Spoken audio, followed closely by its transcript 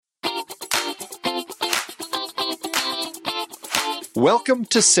Welcome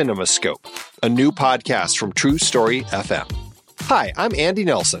to CinemaScope, a new podcast from True Story FM. Hi, I'm Andy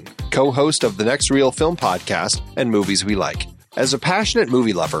Nelson, co-host of the Next Reel Film podcast and Movies We Like. As a passionate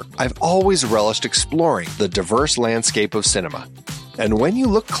movie lover, I've always relished exploring the diverse landscape of cinema. And when you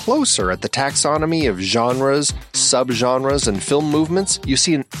look closer at the taxonomy of genres, subgenres, and film movements, you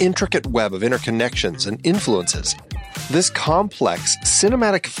see an intricate web of interconnections and influences. This complex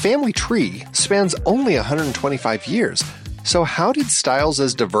cinematic family tree spans only 125 years. So how did styles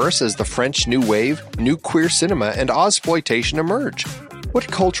as diverse as the French New Wave, New Queer Cinema, and Ozploitation emerge? What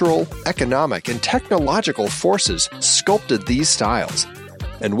cultural, economic, and technological forces sculpted these styles?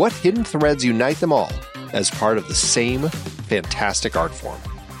 And what hidden threads unite them all as part of the same fantastic art form?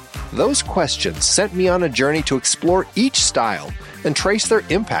 Those questions sent me on a journey to explore each style and trace their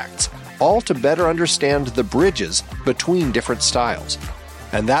impacts, all to better understand the bridges between different styles.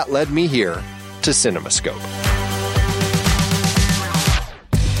 And that led me here to CinemaScope.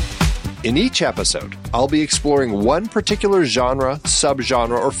 In each episode, I'll be exploring one particular genre,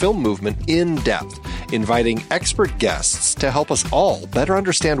 subgenre, or film movement in depth, inviting expert guests to help us all better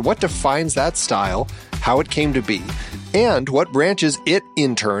understand what defines that style, how it came to be, and what branches it,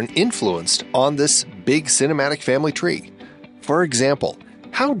 in turn, influenced on this big cinematic family tree. For example,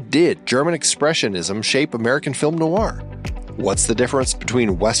 how did German Expressionism shape American film noir? What's the difference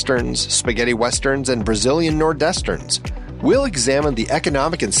between Westerns, spaghetti Westerns, and Brazilian Nordwesterns? We'll examine the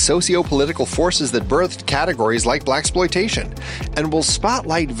economic and socio-political forces that birthed categories like blaxploitation, and we'll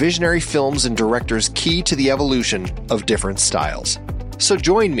spotlight visionary films and directors key to the evolution of different styles. So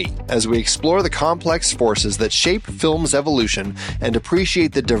join me as we explore the complex forces that shape film's evolution and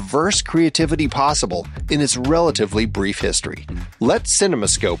appreciate the diverse creativity possible in its relatively brief history. Let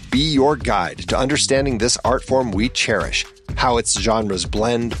CinemaScope be your guide to understanding this art form we cherish, how its genres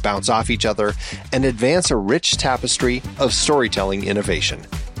blend, bounce off each other, and advance a rich tapestry of storytelling innovation.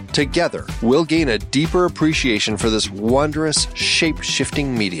 Together, we'll gain a deeper appreciation for this wondrous,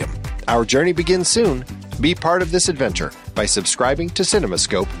 shape-shifting medium. Our journey begins soon. Be part of this adventure by subscribing to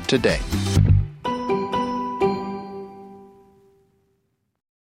CinemaScope today.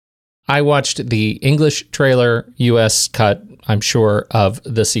 I watched the English trailer, US cut, I'm sure, of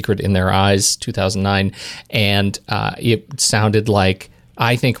The Secret in Their Eyes, 2009, and it sounded like,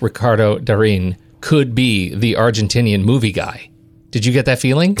 I think Ricardo Darín could be the Argentinian movie guy. Did you get that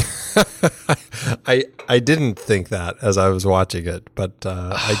feeling? I didn't think that as I was watching it, but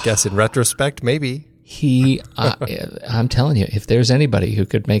I guess in retrospect, maybe. I'm telling you, if there's anybody who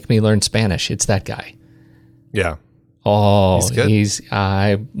could make me learn Spanish, it's that guy. Yeah. Oh,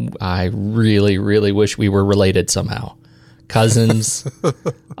 I really, really wish we were related somehow. Cousins.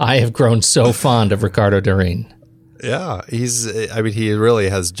 I have grown so fond of Ricardo Darín. Yeah, he really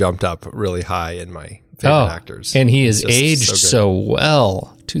has jumped up really high in my favorite actors. And he has aged so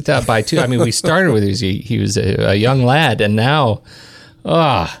well. We started with he was a young lad, and now,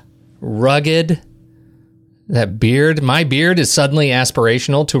 rugged. That beard, my beard is suddenly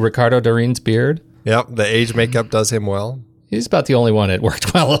aspirational to Ricardo Darín's beard. Yep, the age makeup does him well. He's about the only one it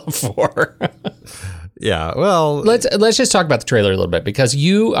worked well for. Yeah, well, let's just talk about the trailer a little bit, because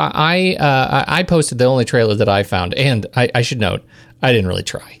I posted the only trailer that I found, and I should note I didn't really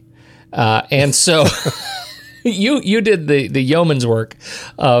try, and so you did the yeoman's work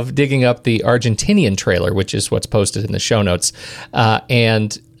of digging up the Argentinian trailer, which is what's posted in the show notes,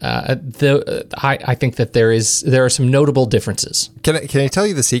 and. I think that there are some notable differences. Can I tell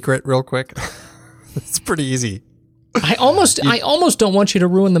you the secret real quick? It's pretty easy. I almost don't want you to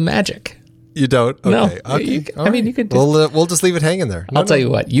ruin the magic. You don't? Okay. No. Okay. You could. We'll just leave it hanging there. I'll tell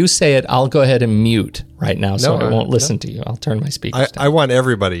you what. You say it. I'll go ahead and mute right now, so I won't listen to you. I'll turn my speakers down. I want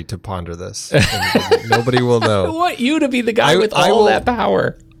everybody to ponder this. And nobody will know. I want you to be the guy with all that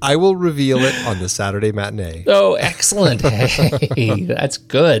power. I will reveal it on the Saturday matinee. Oh, excellent! Hey, that's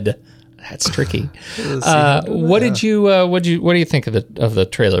good. That's tricky. What do you think of the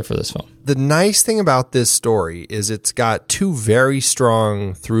trailer for this film? The nice thing about this story is it's got two very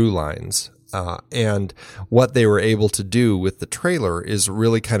strong through lines. And what they were able to do with the trailer is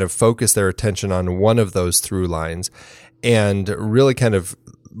really kind of focus their attention on one of those through lines and really kind of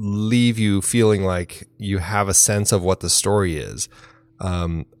leave you feeling like you have a sense of what the story is.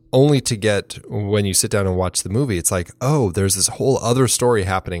 Only to get, when you sit down and watch the movie, it's like, oh, there's this whole other story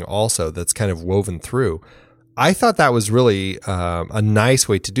happening also that's kind of woven through. I thought that was really a nice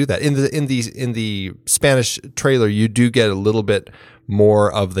way to do that. In the Spanish trailer, you do get a little bit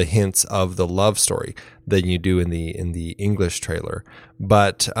more of the hints of the love story than you do in the English trailer.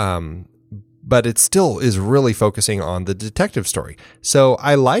 But but it still is really focusing on the detective story. So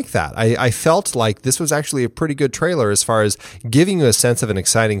I like that. I felt like this was actually a pretty good trailer as far as giving you a sense of an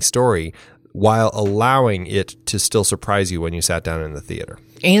exciting story while allowing it to still surprise you when you sat down in the theater.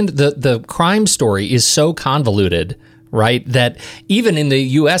 And the crime story is so convoluted, right, that even in the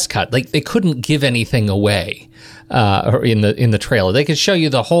U.S. cut, like, they couldn't give anything away in the trailer. They could show you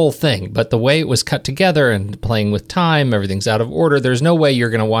the whole thing, but the way it was cut together and playing with time, everything's out of order. There's no way you're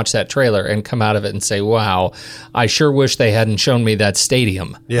going to watch that trailer and come out of it and say, wow, I sure wish they hadn't shown me that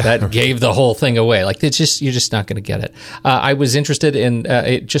stadium that gave the whole thing away. Like, you're just not going to get it. I was interested in,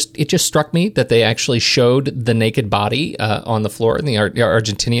 it just struck me that they actually showed the naked body on the floor in the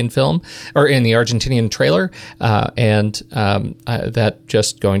Argentinian film, or in the Argentinian trailer, and that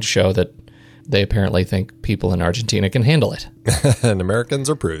just going to show that they apparently think people in Argentina can handle it. And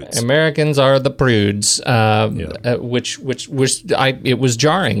Americans are prudes. Americans are the prudes, which it was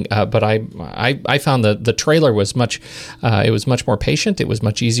jarring. But I found the trailer was much more patient. It was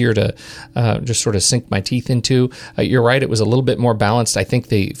much easier to just sort of sink my teeth into. You're right; it was a little bit more balanced. I think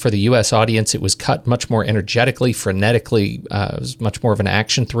for the U.S. audience, it was cut much more energetically, frenetically. It was much more of an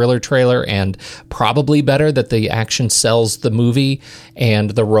action thriller trailer, and probably better that the action sells the movie and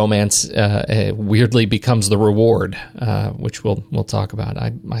the romance weirdly becomes the reward, which we'll talk about.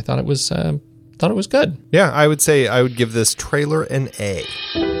 I thought it was good. Yeah, I would say I would give this trailer an A.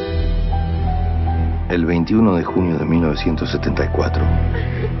 El 21 de junio de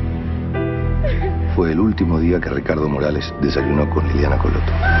 1974 fue el último día que Ricardo Morales desayunó con Liliana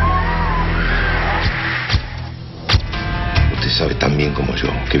Coloto. Usted sabe tan bien como yo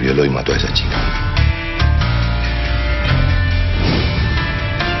que violó y mató a esa chica.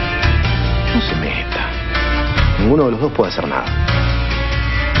 No se meta. Ninguno de los dos puede hacer nada.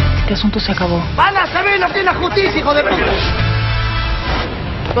 Este asunto se acabó. ¡Van a saber lo que es la justicia, hijo de puta!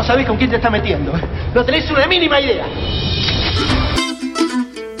 No sabés con quién te estás metiendo, ¿eh? No tenés una mínima idea.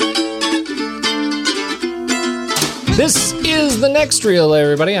 This is The Next Reel,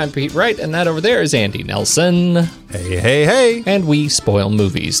 everybody. I'm Pete Wright, and that over there is Andy Nelson. Hey, hey, hey. And we spoil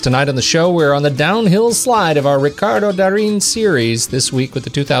movies. Tonight on the show, we're on the downhill slide of our Ricardo Darín series, this week with the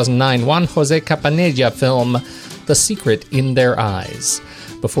 2009 Juan José Campanella film, The Secret in Their Eyes.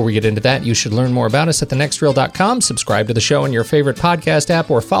 Before we get into that, you should learn more about us at thenextreel.com, subscribe to the show in your favorite podcast app,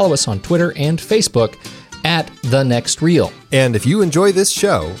 or follow us on Twitter and Facebook at The Next Reel. And if you enjoy this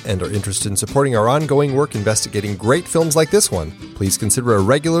show and are interested in supporting our ongoing work investigating great films like this one, please consider a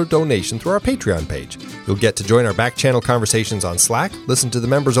regular donation through our Patreon page. You'll get to join our back channel conversations on Slack, listen to the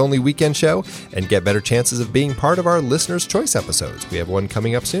members-only weekend show, and get better chances of being part of our Listener's Choice episodes. We have one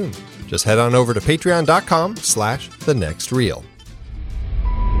coming up soon. Just head on over to patreon.com/thenextreel.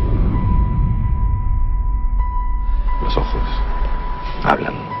 Los ojos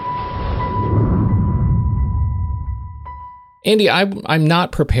hablan. Andy, I'm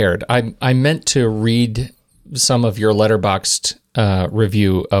not prepared. I meant to read some of your Letterboxd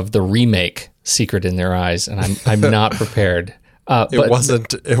review of the remake Secret in Their Eyes, and I'm not prepared.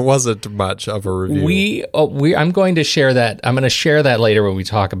 It wasn't much of a review. I'm going to share that. I'm going to share that later when we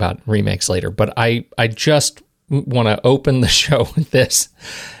talk about remakes later. But I just want to open the show with this.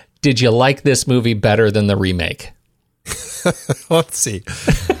 Did you like this movie better than the remake? Let's see.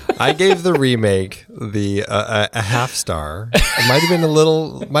 I gave the remake a half star. It might have been a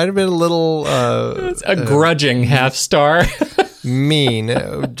little a grudging half star.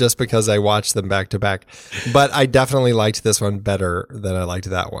 mean, just because I watched them back to back. But I definitely liked this one better than I liked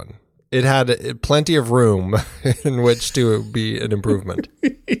that one. It had plenty of room in which to be an improvement.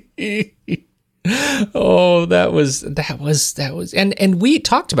 Oh, that was, and we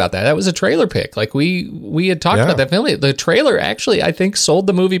talked about that. That was a trailer pick. Like we had talked about that film. The trailer actually, I think, sold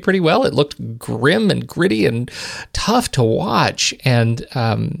the movie pretty well. It looked grim and gritty and tough to watch. And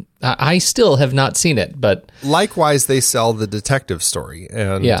I still have not seen it, but likewise, they sell the detective story,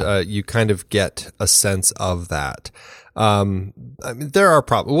 and you kind of get a sense of that. I mean, there are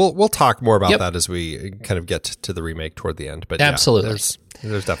problems. We'll talk more about that as we kind of get to the remake toward the end. But absolutely.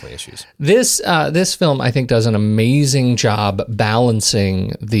 There's definitely issues. This film, I think, does an amazing job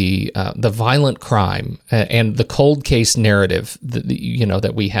balancing the violent crime and the cold case narrative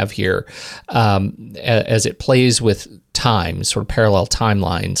that we have here, as it plays with time, sort of parallel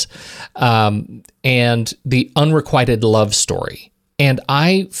timelines, and the unrequited love story. And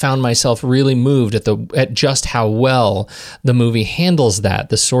I found myself really moved at just how well the movie handles that.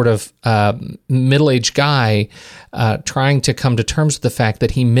 The sort of middle-aged guy trying to come to terms with the fact that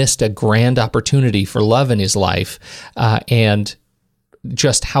he missed a grand opportunity for love in his life, and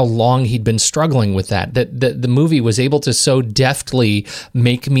just how long he'd been struggling with that the movie was able to so deftly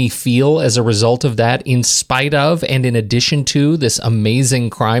make me feel as a result of that, in spite of and in addition to this amazing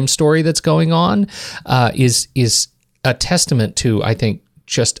crime story that's going on, is a testament to, I think,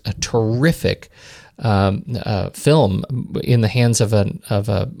 just a terrific film in the hands of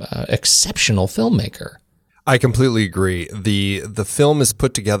a exceptional filmmaker. I completely agree. The film is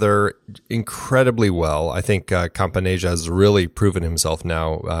put together incredibly well. I think Campanella has really proven himself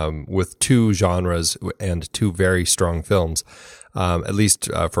now with two genres and two very strong films, at least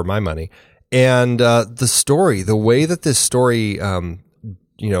for my money. And the story, the way that this story,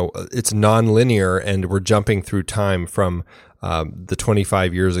 it's non-linear, and we're jumping through time from the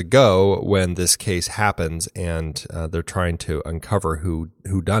 25 years ago when this case happens, and they're trying to uncover who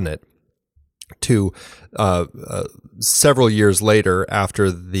done it, to several years later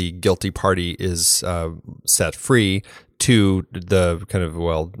after the guilty party is set free, to the kind of,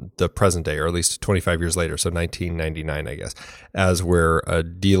 the present day, or at least 25 years later, so 1999, I guess, as we're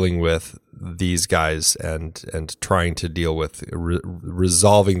dealing with these guys and trying to deal with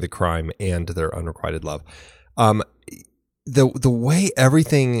resolving the crime and their unrequited love. The way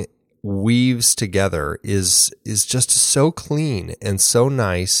everything weaves together is just so clean and so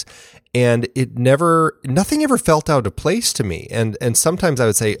nice, and nothing ever felt out of place to me. And sometimes I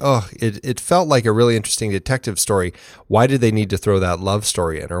would say, it felt like a really interesting detective story. Why did they need to throw that love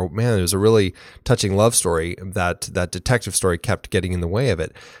story in? Or, man, it was a really touching love story. That detective story kept getting in the way of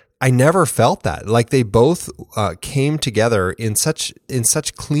it. I never felt that. Like, they both came together in such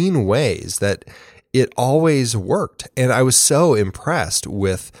clean ways that it always worked. And I was so impressed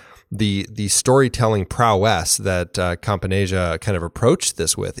with the storytelling prowess that Campanella kind of approached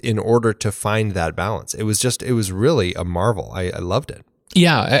this with in order to find that balance. It was really a marvel. I loved it.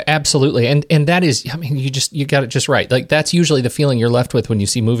 Yeah, absolutely. And that is, I mean, you got it just right. Like, that's usually the feeling you're left with when you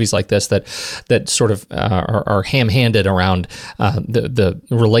see movies like this that sort of are ham-handed around the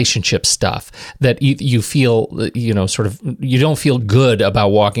relationship stuff, that you feel, sort of, you don't feel good about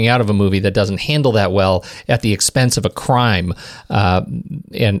walking out of a movie that doesn't handle that well at the expense of a crime.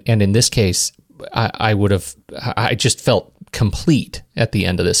 And in this case, I just felt complete at the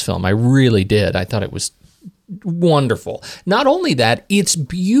end of this film. I really did. I thought it was wonderful. Not only that, it's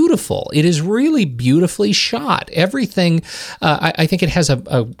beautiful. It is really beautifully shot. Everything, I think it has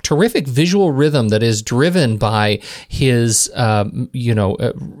a terrific visual rhythm that is driven by his,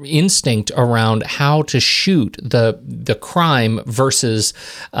 instinct around how to shoot the crime versus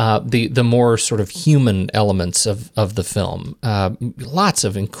the more sort of human elements of the film. Lots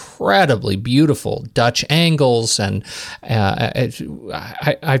of incredibly beautiful Dutch angles, and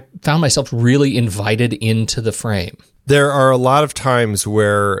I found myself really invited into the frame. There are a lot of times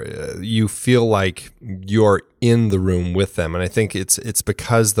where you feel like you're in the room with them, and I think it's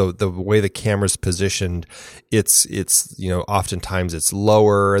because the way the camera's positioned, it's oftentimes it's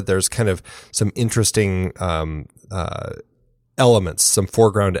lower. There's kind of some interesting elements, some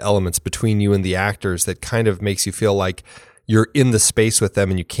foreground elements between you and the actors that kind of makes you feel like you're in the space with them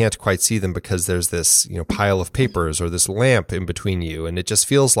and you can't quite see them because there's this pile of papers or this lamp in between you, and it just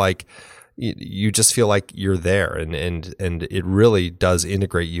feels like you just feel like you're there, and it really does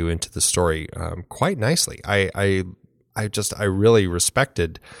integrate you into the story quite nicely. I really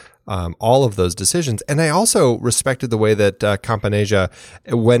respected all of those decisions, and I also respected the way that Campanella,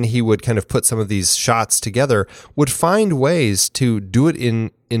 when he would kind of put some of these shots together, would find ways to do it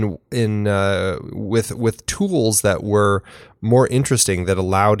with tools that were more interesting, that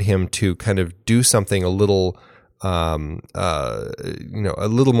allowed him to kind of do something a little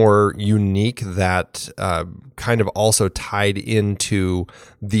more unique, that kind of also tied into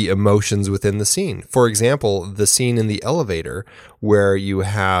the emotions within the scene. For example, the scene in the elevator where you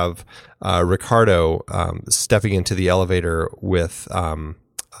have Ricardo stepping into the elevator with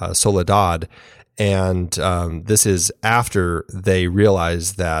Soledad, and this is after they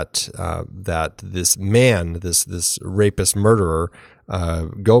realize that this man, this rapist murderer,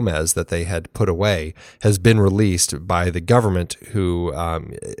 Gomez, that they had put away, has been released by the government, who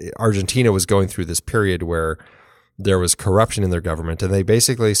Argentina was going through this period where there was corruption in their government, and they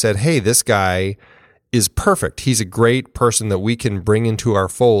basically said, hey, this guy is perfect. He's a great person that we can bring into our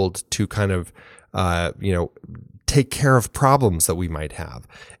fold to kind of take care of problems that we might have.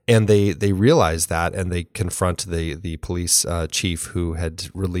 And they realize that, and they confront the police chief who had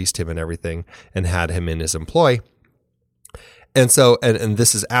released him and everything and had him in his employ. And so, and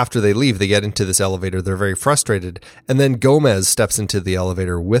this is after they leave, they get into this elevator, they're very frustrated, and then Gomez steps into the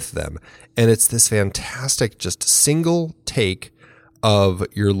elevator with them. And it's this fantastic, just single take of,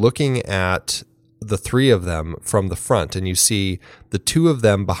 you're looking at the three of them from the front, and you see the two of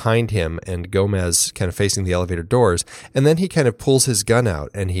them behind him and Gomez kind of facing the elevator doors. And then he kind of pulls his gun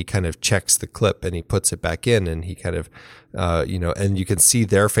out and he kind of checks the clip and he puts it back in, and he kind of, and you can see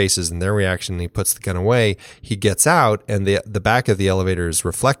their faces and their reaction, and he puts the gun away. He gets out, and the back of the elevator is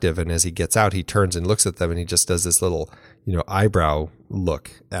reflective. And as he gets out, he turns and looks at them, and he just does this little, eyebrow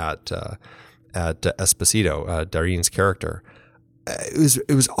look at Esposito, Darin's character.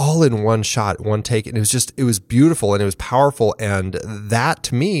 It was all in one shot, one take, and it was beautiful and it was powerful. And that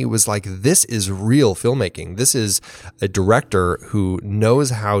to me was like, this is real filmmaking. This is a director who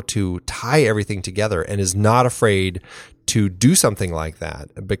knows how to tie everything together and is not afraid to do something like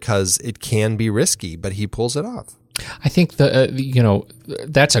that, because it can be risky, but he pulls it off. I think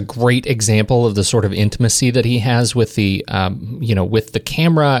that's a great example of the sort of intimacy that he has with the with the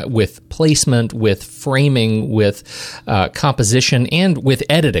camera, with placement, with framing, with composition, and with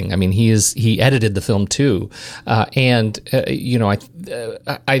editing. I mean, he edited the film too, I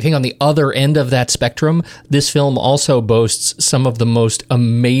think on the other end of that spectrum, this film also boasts some of the most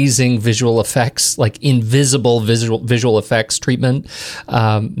amazing visual effects, like invisible visual effects treatment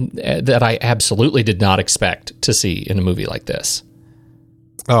that I absolutely did not expect to see in a movie like this.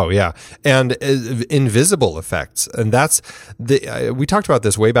 Oh yeah, and invisible effects, and that's we talked about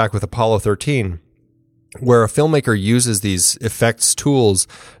this way back with Apollo 13, where a filmmaker uses these effects tools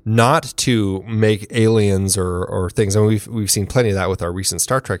not to make aliens or things, and we've seen plenty of that with our recent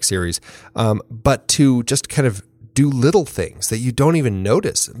Star Trek series, but to just kind of do little things that you don't even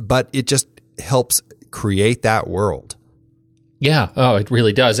notice, but it just helps create that world. Yeah, oh, it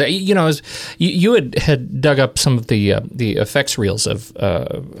really does. You had dug up some of the effects reels of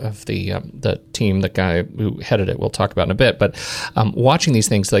the team, the guy who headed it. We'll talk about in a bit. But watching these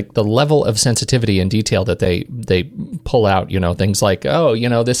things, like the level of sensitivity and detail that they pull out, things like,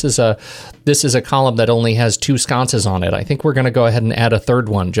 this is a column that only has 2 sconces on it. I think we're going to go ahead and add a third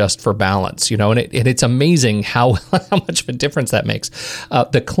one just for balance. And it's amazing how much of a difference that makes.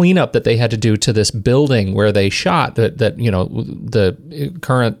 The cleanup that they had to do to this building where they shot the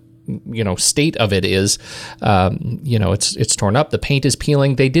current state of it is it's torn up, the paint is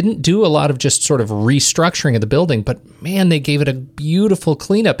peeling. They didn't do a lot of just sort of restructuring of the building, but man, they gave it a beautiful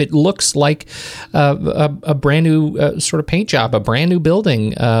cleanup. It looks like a brand new sort of paint job, a brand new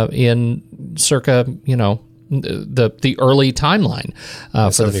building in circa the early timeline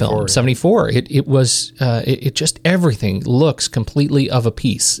for the film, 74. It was it just, everything looks completely of a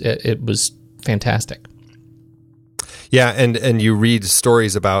piece. It was fantastic. Yeah, and you read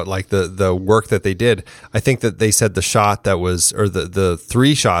stories about like the work that they did. I think that they said the shot that was, or the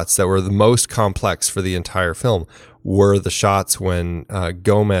 3 shots that were the most complex for the entire film were the shots when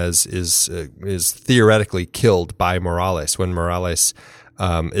Gomez is theoretically killed by Morales, when Morales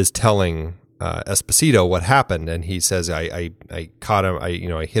is telling Esposito what happened, and he says, I caught him,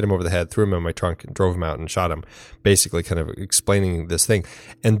 I hit him over the head, threw him in my trunk, and drove him out and shot him, basically kind of explaining this thing.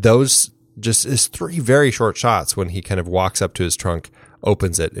 And those just is 3 very short shots when he kind of walks up to his trunk,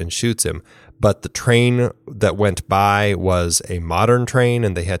 opens it, and shoots him. But the train that went by was a modern train,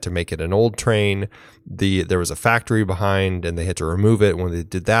 and they had to make it an old train. There was a factory behind, and they had to remove it. When they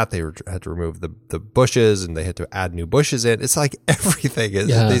did that, they had to remove the bushes, and they had to add new bushes in. It's like everything.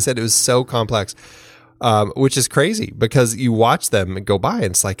 Yeah. They said it was so complex. Which is crazy, because you watch them go by and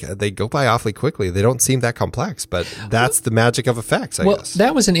it's like they go by awfully quickly. They don't seem that complex, but that's the magic of effects, I guess.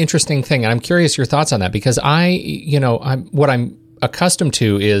 That was an interesting thing. And I'm curious your thoughts on that, because what I'm accustomed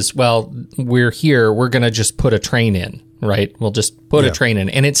to is, well, we're here, we're going to just put a train in, right? We'll just put a train in.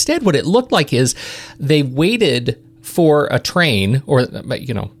 And instead, what it looked like is they waited for a train, or,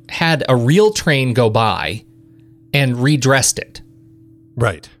 had a real train go by and redressed it.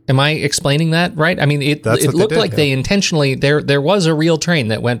 Right. Am I explaining that right? I mean, it looked like they intentionally, there was a real train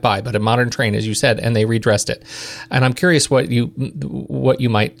that went by, but a modern train, as you said, and they redressed it. And I'm curious what you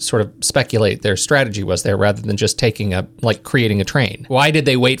might sort of speculate their strategy was there, rather than just creating a train. Why did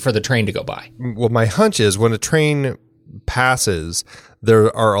they wait for the train to go by? Well, my hunch is when a train passes,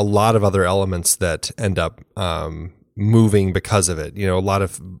 there are a lot of other elements that end up moving because of it. A lot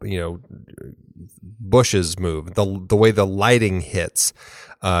of, bushes move, the way the lighting hits,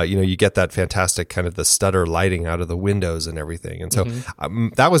 you get that fantastic kind of the stutter lighting out of the windows and everything. And so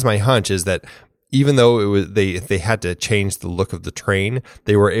that was my hunch, is that even though it was, they had to change the look of the train,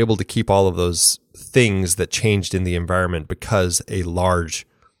 they were able to keep all of those things that changed in the environment because a large,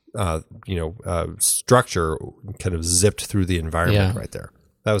 structure kind of zipped through the environment right there.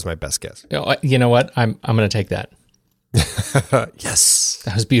 That was my best guess. You know what? I'm going to take that. Yes.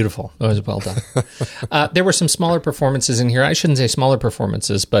 That was beautiful. That was well done. There were some smaller performances in here. I shouldn't say smaller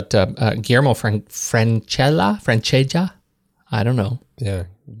performances, but Guillermo Francella? I don't know. Yeah.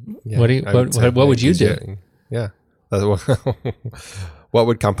 What would you do? Yeah. What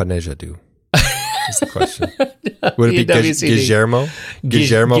would Campaneja do? Is the question. Would it be Guillermo?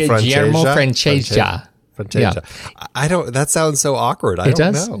 Guillermo Francella? Yeah. I don't. That sounds so awkward. I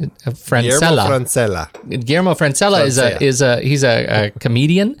don't know. Francella. Guillermo Francella he's a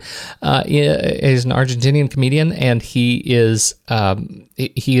comedian. He's an Argentinian comedian, and he is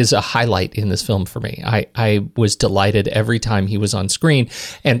a highlight in this film for me. I was delighted every time he was on screen,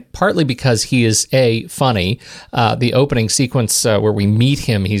 and partly because he is funny. The opening sequence where we meet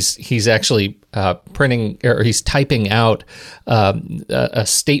him, he's actually he's typing out a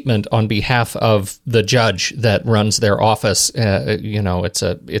statement on behalf of the judge that runs their office. It's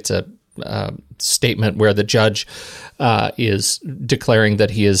a statement where the judge is declaring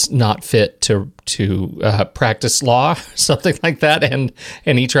that he is not fit to practice law, something like that, and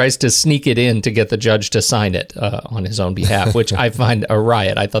he tries to sneak it in to get the judge to sign it on his own behalf, which I find a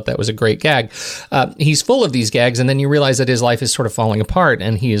riot. I thought that was a great gag. He's full of these gags, and then you realize that his life is sort of falling apart,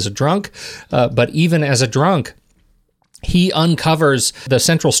 and he is a drunk, but even as a drunk, he uncovers the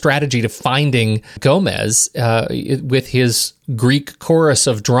central strategy to finding Gomez with his Greek chorus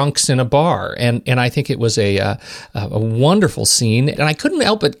of drunks in a bar. And I think it was a wonderful scene. And I couldn't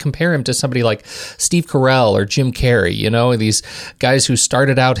help but compare him to somebody like Steve Carell or Jim Carrey, these guys who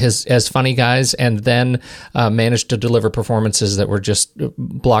started out as funny guys and then managed to deliver performances that were just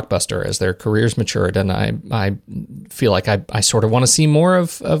blockbuster as their careers matured. And I feel like I sort of want to see more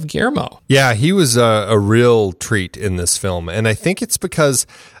of Guillermo. Yeah, he was a real treat in this film. And I think it's because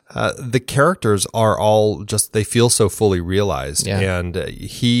the characters are all they feel so fully realized. Yeah. And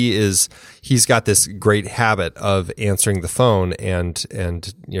he's got this great habit of answering the phone and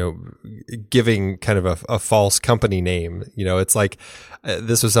giving kind of a false company name. It's like,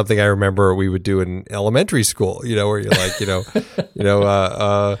 this was something I remember we would do in elementary school, where you're like,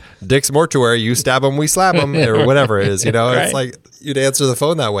 Dick's Mortuary, you stab him, we slap him, or whatever it is, Right. It's like you'd answer the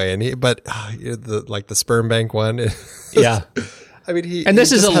phone that way. But the sperm bank one. Yeah. I mean,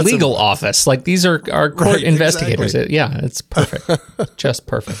 this is a legal office. Like, these are court investigators. Exactly. It's perfect. Just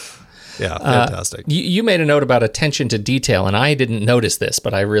perfect. Yeah, fantastic. You made a note about attention to detail, and I didn't notice this,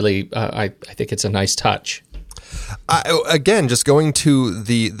 but I really, I think it's a nice touch. Again, just going to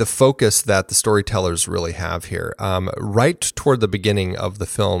the focus that the storytellers really have here. Right toward the beginning of the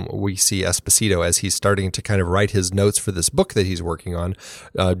film, we see Esposito as he's starting to kind of write his notes for this book that he's working on,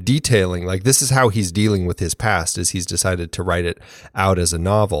 detailing, like, this is how he's dealing with his past, as he's decided to write it out as a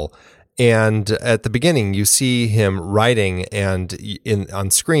novel. And at the beginning, you see him writing, and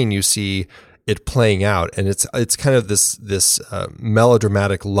on screen, you see it playing out, and it's kind of this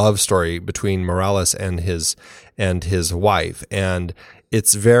melodramatic love story between Morales and his wife, and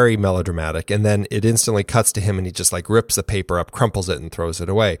it's very melodramatic. And then it instantly cuts to him, and he just like rips the paper up, crumples it, and throws it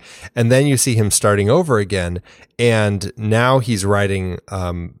away. And then you see him starting over again, and now he's writing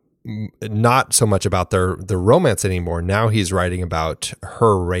not so much about their romance anymore. Now he's writing about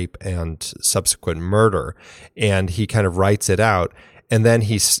her rape and subsequent murder, and he kind of writes it out. And then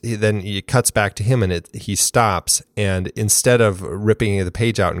he cuts back to him, and he stops. And instead of ripping the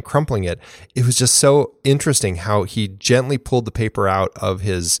page out and crumpling it, it was just so interesting how he gently pulled the paper out of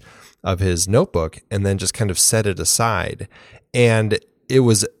his notebook and then just kind of set it aside. And it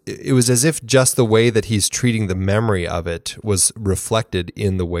was as if just the way that he's treating the memory of it was reflected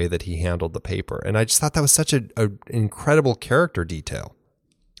in the way that he handled the paper. And I just thought that was such an incredible character detail.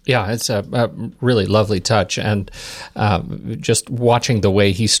 Yeah, it's a really lovely touch, and just watching the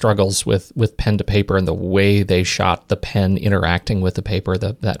way he struggles with pen to paper and the way they shot the pen interacting with the paper,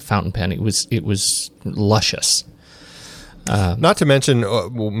 that fountain pen, it was luscious. Not to mention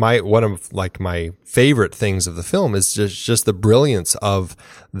one of my favorite things of the film is just the brilliance of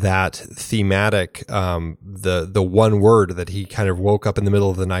that thematic, the one word that he kind of woke up in the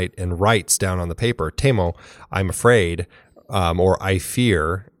middle of the night and writes down on the paper, temo, I'm afraid, or I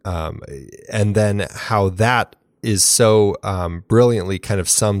fear. And then how that is so brilliantly kind of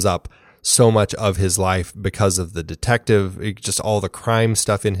sums up so much of his life because of the detective, just all the crime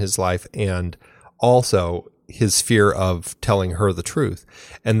stuff in his life, and also his fear of telling her the truth.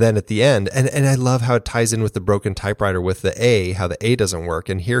 And then at the end, and I love how it ties in with the broken typewriter with the A, how the A doesn't work.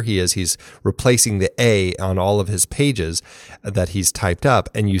 And here he's replacing the A on all of his pages that he's typed up.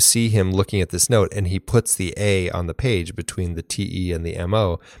 And you see him looking at this note, and he puts the A on the page between the TE and the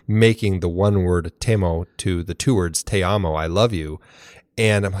MO, making the one word temo to the two words te amo, I love you.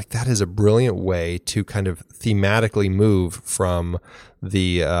 And I'm like, that is a brilliant way to kind of thematically move from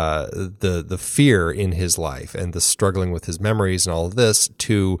the fear in his life and the struggling with his memories and all of this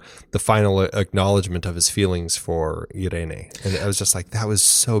to the final acknowledgement of his feelings for Irene. And I was just like, that was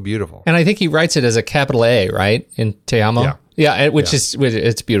so beautiful. And I think he writes it as a capital A, right? In Te Amo? Yeah. Yeah,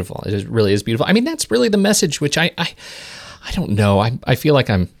 it's beautiful. It really is beautiful. I mean, that's really the message, which I don't know. I feel like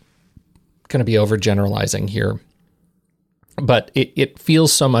I'm going to be overgeneralizing here. But it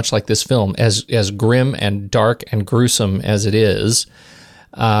feels so much like this film, as grim and dark and gruesome as it is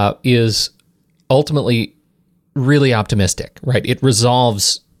ultimately really optimistic, right? It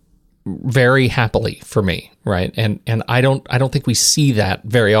resolves very happily for me, right? And I don't think we see that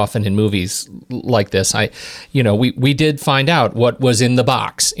very often in movies like this. We did find out what was in the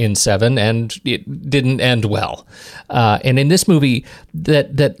box in Seven, and it didn't end well. And in this movie,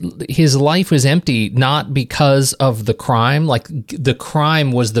 that his life was empty not because of the crime. Like, the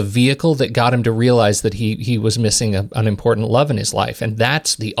crime was the vehicle that got him to realize that he was missing an important love in his life, and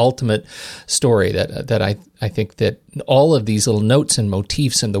that's the ultimate story that I think that all of these little notes and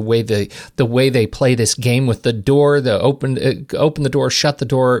motifs and the way they play this game with the door, open the door, shut the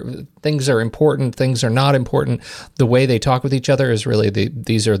door, things are important, things are not important. The way they talk with each other is really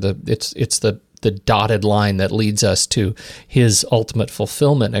it's the dotted line that leads us to his ultimate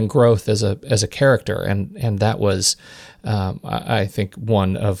fulfillment and growth as a character, and that was I think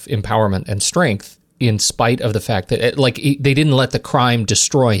one of empowerment and strength, in spite of the fact that they didn't let the crime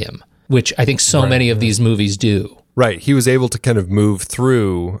destroy him, which I think so many of these movies do. Right. He was able to kind of move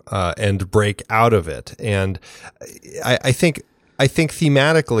through and break out of it. And I think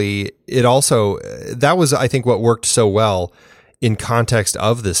thematically, it also, that was, I think, what worked so well in context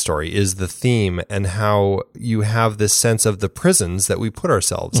of this story is the theme and how you have this sense of the prisons that we put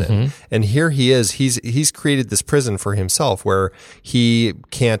ourselves in. And here he is, he's created this prison for himself where he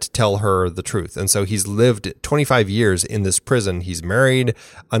can't tell her the truth. And so he's lived 25 years in this prison. He's married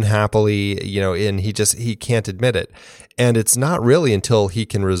unhappily, and he can't admit it. And it's not really until he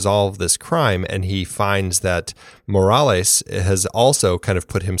can resolve this crime and he finds that Morales has also kind of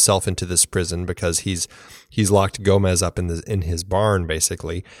put himself into this prison because he's locked Gomez up in his barn,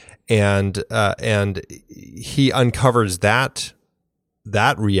 basically, and he uncovers that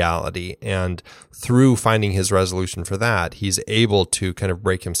reality, and through finding his resolution for that, he's able to kind of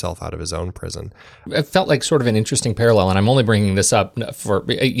break himself out of his own prison. It felt like sort of an interesting parallel, and I'm only bringing this up for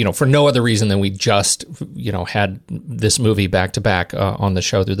no other reason than we just had this movie back to back on the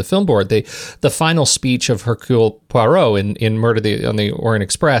show through the film board. The final speech of Hercule Poirot in Murder on the Orient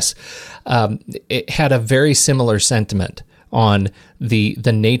Express, it had a very similar sentiment on the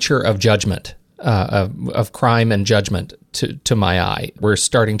nature of judgment. Of crime and judgment to my eye. We're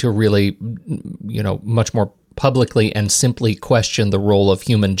starting to really, much more publicly and simply question the role of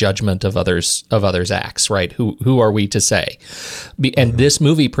human judgment of others' acts, right? Who are we to say? And this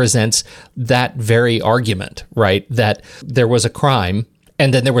movie presents that very argument, right? That there was a crime,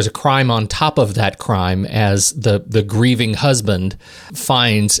 and then there was a crime on top of that crime as the grieving husband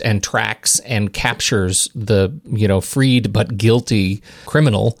finds and tracks and captures the freed but guilty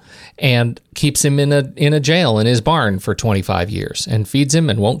criminal and keeps him in a jail in his barn for 25 years and feeds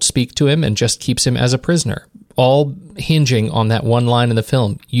him and won't speak to him and just keeps him as a prisoner. All hinging on that one line in the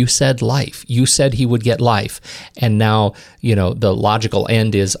film. You said life. You said he would get life. And now, the logical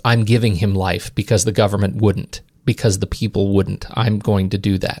end is I'm giving him life because the government wouldn't. Because the people wouldn't. I'm going to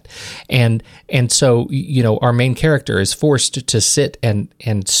do that. And so, our main character is forced to sit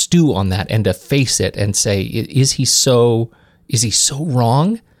and stew on that and to face it and say, is he so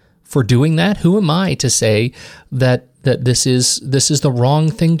wrong for doing that? Who am I to say that this is the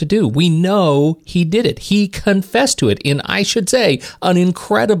wrong thing to do? We know he did it. He confessed to it in, I should say, an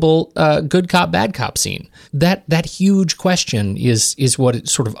incredible good cop, bad cop scene. That huge question is what it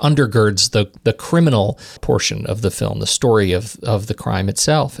sort of undergirds the criminal portion of the film, the story of the crime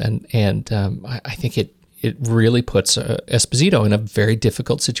itself. And I think it really puts Esposito in a very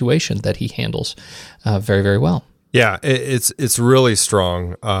difficult situation that he handles very, very well. Yeah, it's really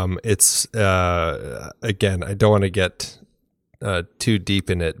strong. It's again, I don't want to get too deep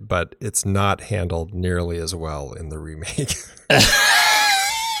in it, but it's not handled nearly as well in the remake.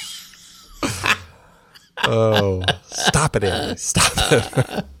 Oh, stop it, Andy. Stop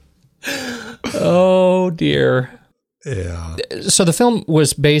it. Oh, dear. Yeah. So the film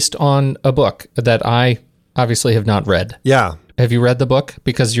was based on a book that I obviously have not read. Yeah. Have you read the book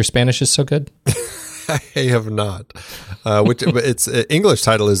because your Spanish is so good? I have not. But its English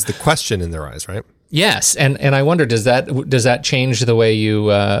title is The Question in Their Eyes, right? Yes, and I wonder, does that change the way you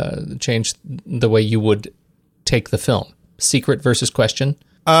would take the film? Secret versus question?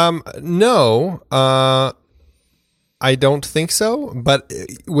 No, I don't think so. But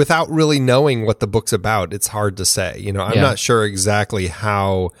without really knowing what the book's about, it's hard to say. You know, I'm not sure exactly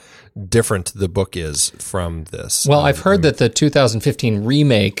how different the book is from this. Well, I've heard that the 2015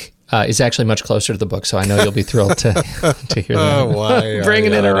 remake is actually much closer to the book, so I know you'll be thrilled to hear that.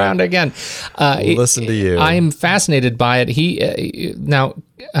 Bringing it around again. Listen to you. I'm fascinated by it. Now,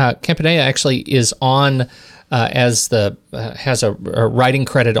 Campanella actually is on has a writing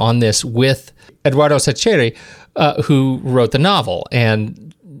credit on this with Eduardo Sacheri, who wrote the novel,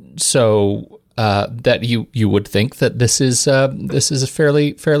 and so that you would think that this is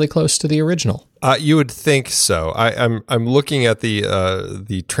fairly close to the original. You would think so. I'm looking at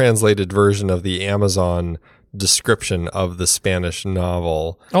the translated version of the Amazon description of the Spanish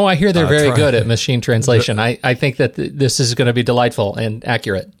novel. Oh, I hear they're very good at machine translation. I think that this is going to be delightful and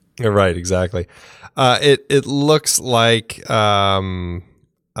accurate. Right, exactly. It looks like, I mean,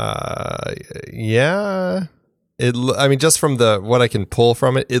 just from what I can pull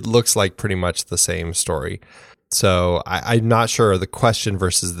from it, it looks like pretty much the same story. So I'm not sure the question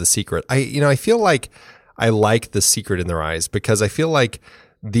versus the secret. I feel like I like the secret in their eyes because I feel like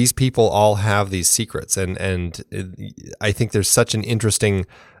these people all have these secrets, and I think there's such an interesting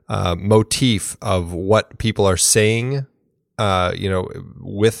motif of what people are saying,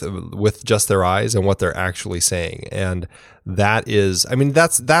 with just their eyes and what they're actually saying, and that is, I mean,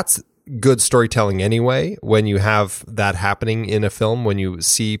 that's good storytelling anyway. When you have that happening in a film, when you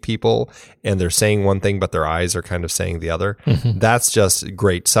see people and they're saying one thing but their eyes are kind of saying the other, that's just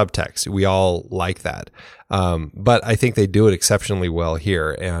great subtext. We all like that. But I think they do it exceptionally well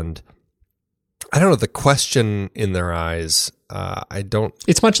here. And I don't know, the question in their eyes,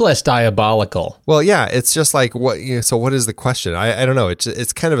 It's much less diabolical. Well, yeah, it's just like, so what is the question? I don't know.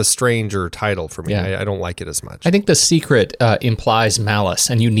 It's kind of a stranger title for me. Yeah. I don't like it as much. I think the secret implies malice,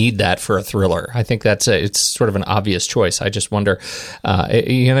 and you need that for a thriller. I think it's sort of an obvious choice. I just wonder,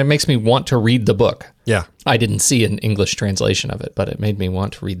 it makes me want to read the book. Yeah. I didn't see an English translation of it, but it made me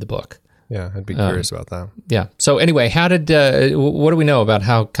want to read the book. Yeah, I'd be curious about that. Yeah. So anyway, what do we know about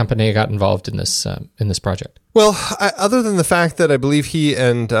how Campanella got involved in this project? Well, other than the fact that I believe he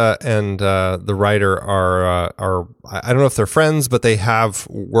and the writer are I don't know if they're friends, but they have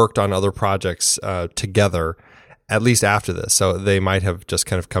worked on other projects together, at least after this. So they might have just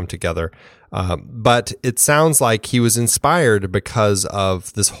kind of come together. But it sounds like he was inspired because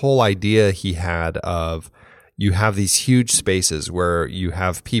of this whole idea he had of, you have these huge spaces where you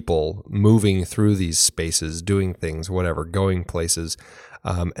have people moving through these spaces, doing things, whatever, going places.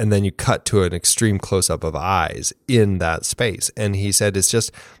 And then you cut to an extreme close-up of eyes in that space. And he said it's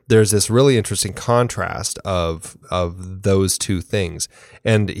just, there's this really interesting contrast of those two things.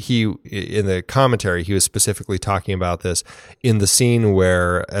 And he, in the commentary, he was specifically talking about this in the scene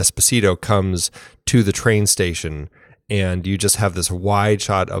where Esposito comes to the train station, and you just have this wide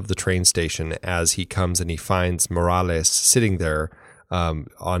shot of the train station as he comes and he finds Morales sitting there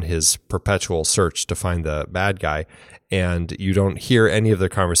on his perpetual search to find the bad guy. And you don't hear any of their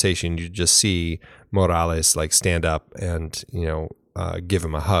conversation. You just see Morales like stand up and, give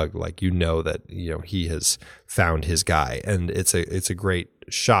him a hug. Like, that, he has found his guy. And it's a great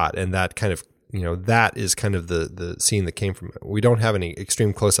shot. And that kind of, that is kind of the scene that came from it. We don't have any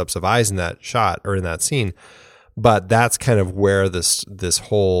extreme close-ups of eyes in that shot or in that scene. But that's kind of where this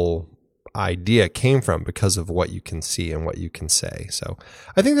whole idea came from, because of what you can see and what you can say. So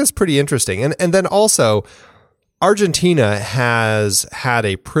I think that's pretty interesting. And then also, Argentina has had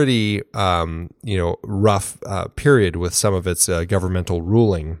a pretty rough period with some of its governmental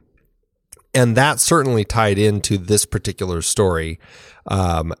ruling, and that certainly tied into this particular story.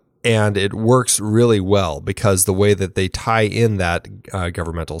 And it works really well because the way that they tie in that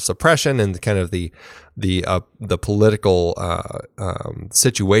governmental suppression and kind of the political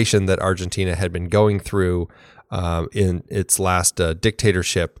situation that Argentina had been going through in its last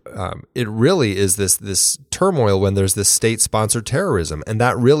dictatorship, it really is this turmoil when there's this state-sponsored terrorism, and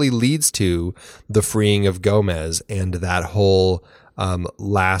that really leads to the freeing of Gomez and that whole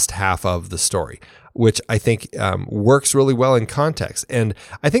last half of the story, which I think works really well in context. And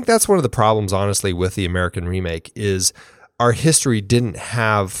I think that's one of the problems, honestly, with the American remake is our history didn't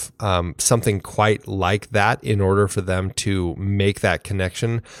have something quite like that in order for them to make that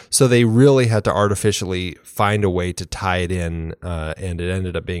connection. So they really had to artificially find a way to tie it in, and it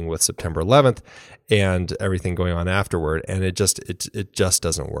ended up being with September 11th and everything going on afterward. And it just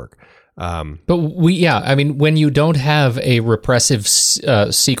doesn't work. But when you don't have a repressive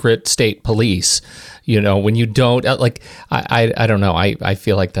secret state police, when you don't I don't know, I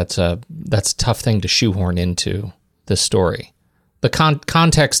feel like that's a tough thing to shoehorn into the story. The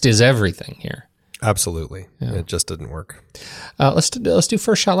context is everything here. Absolutely. Yeah. It just didn't work. Let's do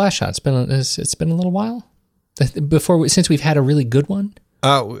First Shot, Last Shot. It's been a little while since we've had a really good one.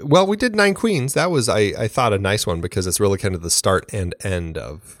 Well, we did Nine Queens. That was, I thought, a nice one because it's really kind of the start and end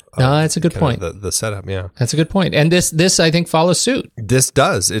of that's a good point. The setup, yeah. That's a good point. And this I think follows suit. This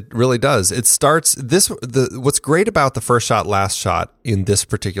does. It really does. It starts what's great about the First Shot, Last Shot in this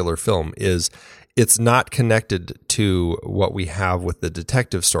particular film is it's not connected to what we have with the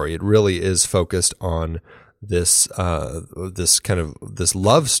detective story. It really is focused on this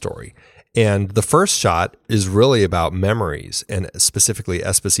love story. And the first shot is really about memories, and specifically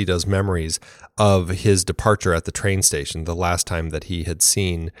Esposito's memories of his departure at the train station, the last time that he had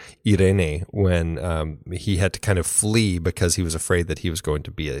seen Irene when he had to kind of flee because he was afraid that he was going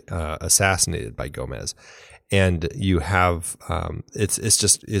to be assassinated by Gomez. And you have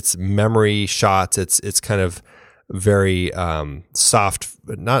it's memory shots. It's kind of very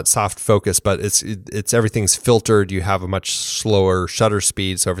not soft focus, but it's everything's filtered. You have a much slower shutter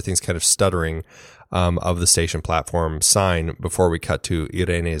speed, so everything's kind of stuttering of the station platform sign before we cut to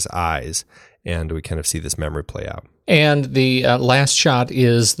Irene's eyes, and we kind of see this memory play out. And the last shot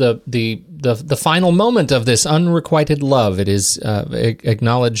is the final moment of this unrequited love. It is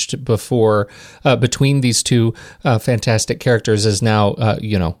acknowledged before between these two fantastic characters as now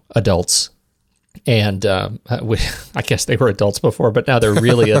adults. And I guess they were adults before, but now they're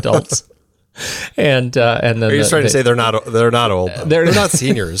really adults. And then are you trying to say they're not old? They're not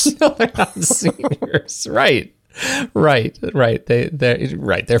seniors. No, they're not seniors. Right.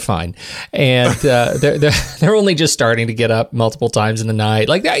 They're fine, and they're only just starting to get up multiple times in the night.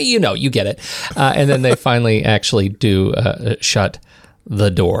 Like you get it. And then they finally actually do shut the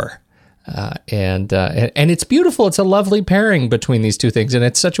door. And it's beautiful. It's a lovely pairing between these two things, and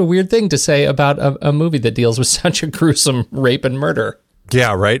it's such a weird thing to say about a movie that deals with such a gruesome rape and murder.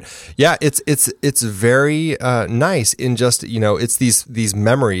 Yeah, right. Yeah, it's very nice in just it's these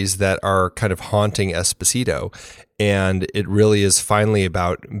memories that are kind of haunting Esposito, and it really is finally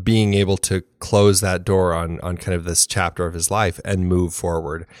about being able to close that door on kind of this chapter of his life and move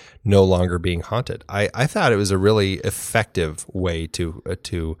forward, no longer being haunted. I thought it was a really effective way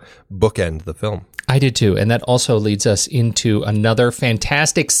to bookend the film. I did too, and that also leads us into another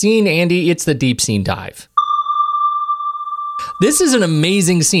fantastic scene, Andy. It's the deep scene dive. This is an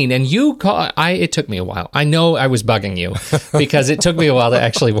amazing scene, and it took me a while. I know I was bugging you because it took me a while to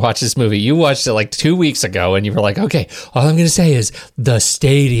actually watch this movie. You watched it like 2 weeks ago, and you were like, okay, all I'm going to say is the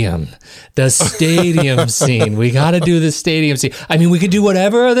stadium scene. We got to do the stadium scene. I mean, we could do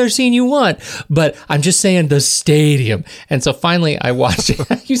whatever other scene you want, but I'm just saying the stadium. And so finally I watched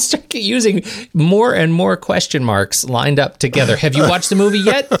it. You start using more and more question marks lined up together. Have you watched the movie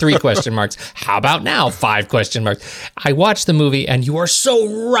yet? 3 question marks. How about now? 5 question marks. I watched the movie, and you are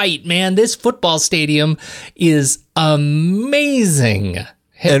so right, man. This football stadium is amazing.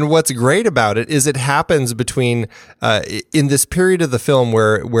 And what's great about it is it happens between in this period of the film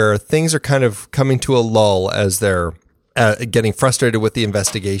where things are kind of coming to a lull as they're getting frustrated with the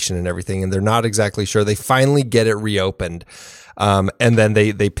investigation and everything, and they're not exactly sure. They finally get it reopened. And then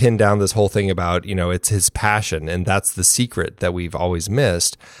they pin down this whole thing about, it's his passion, and that's the secret that we've always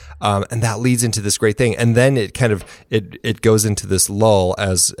missed. And that leads into this great thing. And then it kind of, it goes into this lull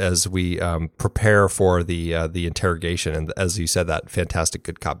as we prepare for the interrogation. And as you said, that fantastic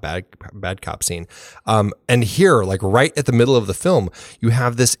good cop, bad cop scene. And here, like right at the middle of the film, you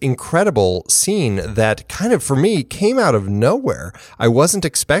have this incredible scene that kind of, for me, came out of nowhere. I wasn't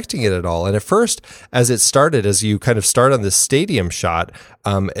expecting it at all. And at first, as you kind of start on this stadium shot,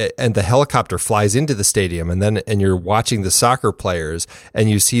 and the helicopter flies into the stadium, and you're watching the soccer players, and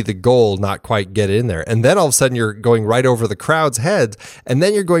you see the goal not quite get in there, and then all of a sudden you're going right over the crowd's heads, and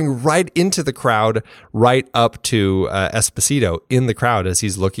then you're going right into the crowd, right up to Esposito in the crowd as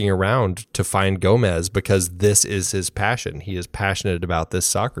he's looking around to find Gomez, because this is his passion. He is passionate about this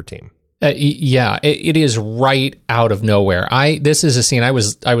soccer team. It is right out of nowhere. This is a scene. I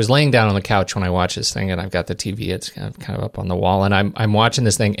was laying down on the couch when I watched this thing, and I've got the TV. It's kind of up on the wall, and I'm watching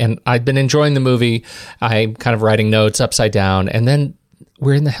this thing, and I've been enjoying the movie. I'm kind of writing notes upside down, and then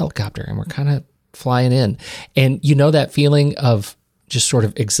we're in the helicopter, and we're kind of flying in, and that feeling of just sort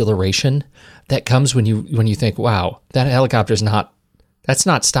of exhilaration that comes when you think, wow, that helicopter's not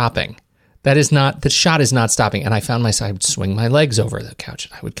stopping. The shot is not stopping. And I found myself, I would swing my legs over the couch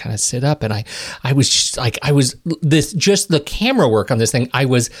and I would kind of sit up, and I was just like, just the camera work on this thing, I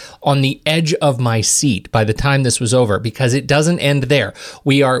was on the edge of my seat by the time this was over, because it doesn't end there.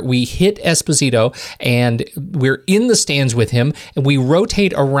 We hit Esposito and we're in the stands with him, and we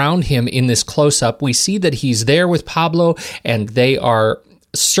rotate around him in this close up. We see that he's there with Pablo, and they are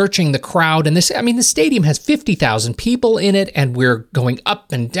searching the crowd. And the stadium has 50,000 people in it, and we're going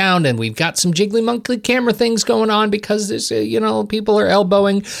up and down, and we've got some jiggly monkey camera things going on because there's, people are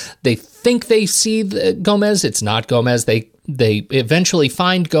elbowing. They think they see Gomez. It's not Gomez. They eventually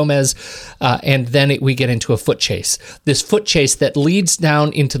find Gomez, and then we get into a foot chase. This foot chase that leads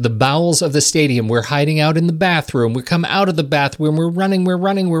down into the bowels of the stadium. We're hiding out in the bathroom. We come out of the bathroom. We're running.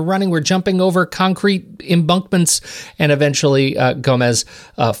 We're jumping over concrete embankments, and eventually Gomez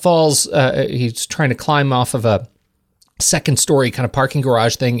falls. He's trying to climb off of a second-story kind of parking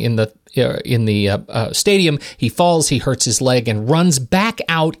garage thing in the stadium. He falls, he hurts his leg, and runs back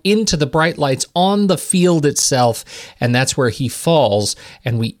out into the bright lights on the field itself, and that's where he falls,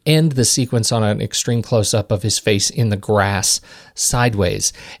 and we end the sequence on an extreme close-up of his face in the grass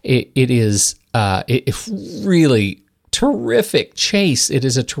sideways. It is really terrific chase. It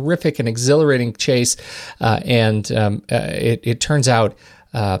is a terrific and exhilarating chase, and it turns out,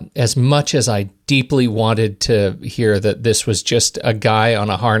 as much as I deeply wanted to hear that this was just a guy on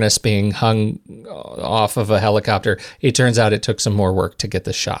a harness being hung off of a helicopter, it turns out it took some more work to get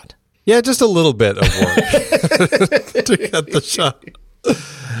the shot. Yeah, just a little bit of work to get the shot.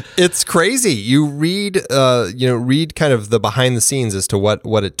 It's crazy. You read kind of the behind the scenes as to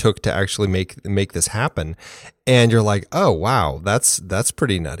what it took to actually make this happen, and you're like, oh wow, that's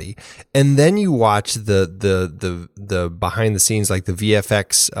pretty nutty. And then you watch the behind the scenes, like the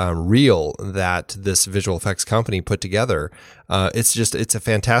VFX reel that this visual effects company put together. It's a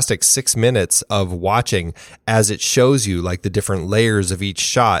fantastic 6 minutes of watching as it shows you like the different layers of each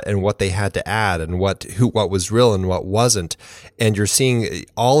shot and what they had to add and what was real and what wasn't. And you're seeing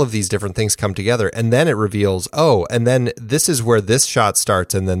all of these different things come together. And then it reveals, and then this is where this shot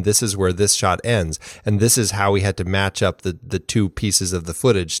starts, and then this is where this shot ends. And this is how we had to match up the two pieces of the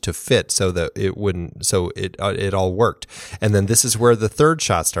footage to fit so that it all worked. And then this is where the third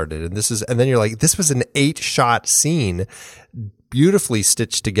shot started. And then you're like, this was an 8-shot scene, beautifully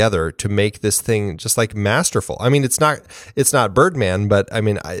stitched together to make this thing just like masterful. I mean, it's not Birdman, but I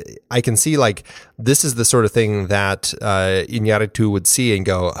mean, I can see like this is the sort of thing that Iñárritu would see and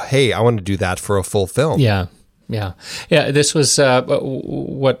go, hey, I want to do that for a full film. Yeah. This was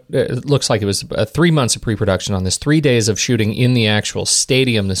what looks like it was 3 months of pre-production on this, 3 days of shooting in the actual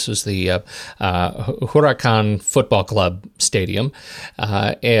stadium. This was the Huracan Football Club stadium.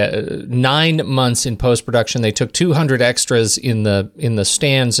 9 months in post-production. They took 200 extras in the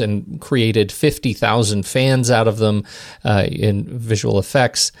stands and created 50,000 fans out of them in visual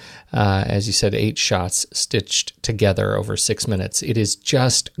effects. As you said, 8 shots stitched together over 6 minutes. It is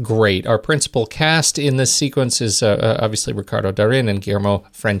just great. Our principal cast in this sequence is obviously Ricardo Darín and Guillermo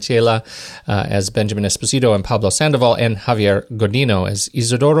Francella as Benjamin Esposito and Pablo Sandoval, and Javier Godino as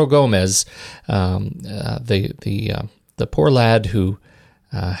Isidoro Gomez, the poor lad who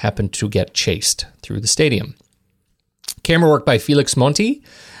happened to get chased through the stadium. Camera work by Felix Monti.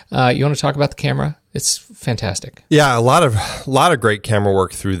 You want to talk about the camera? It's fantastic. Yeah, a lot of great camera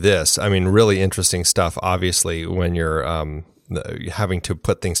work through this. I mean, really interesting stuff, obviously, when you're having to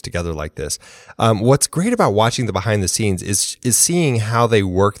put things together like this. What's great about watching the behind the scenes is seeing how they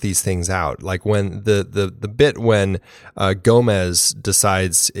work these things out. Like when the bit when Gomez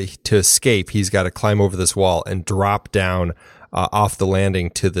decides to escape, he's got to climb over this wall and drop down off the landing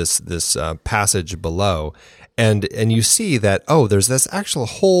to this passage below. And you see that, there's this actual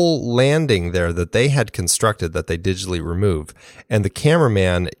whole landing there that they had constructed that they digitally remove. And the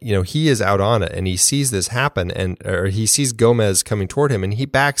cameraman, he is out on it and he sees this happen or he sees Gomez coming toward him and he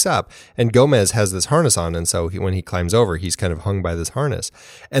backs up, and Gomez has this harness on. And so when he climbs over, he's kind of hung by this harness,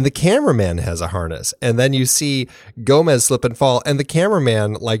 and the cameraman has a harness. And then you see Gomez slip and fall, and the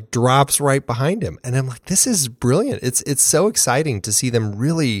cameraman like drops right behind him. And I'm like, this is brilliant. It's so exciting to see them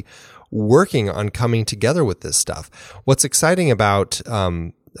really working on coming together with this stuff. What's exciting about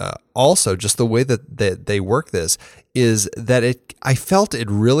also just the way that they work this is that I felt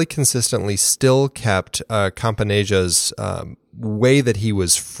it really consistently still kept Campaneja's way that he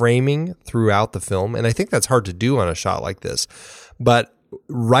was framing throughout the film, and I think that's hard to do on a shot like this. But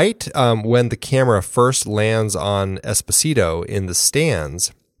right when the camera first lands on Esposito in the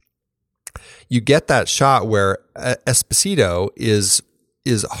stands, you get that shot where Esposito is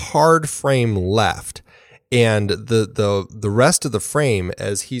hard frame left, And the rest of the frame,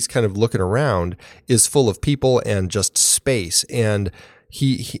 as he's kind of looking around, is full of people and just space. And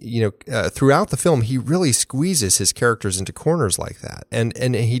he throughout the film, he really squeezes his characters into corners like that.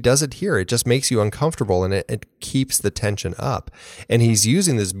 And he does it here. It just makes you uncomfortable, and it keeps the tension up. And he's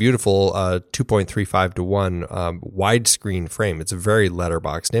using this beautiful 2.35 to 1 widescreen frame. It's a very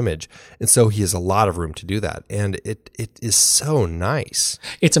letterboxed image. And so he has a lot of room to do that. And it is so nice.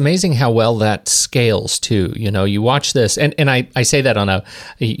 It's amazing how well that scales too. You watch this, and I say that on in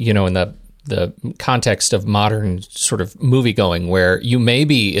the context of modern sort of movie going, where you may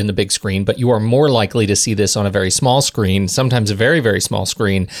be in the big screen, but you are more likely to see this on a very small screen, sometimes a very, very small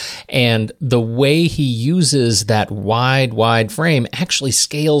screen. And the way he uses that wide frame actually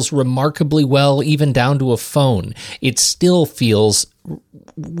scales remarkably well, even down to a phone. It still feels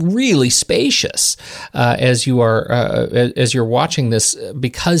really spacious as you're watching this,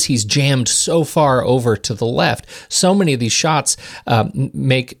 because he's jammed so far over to the left. So many of these shots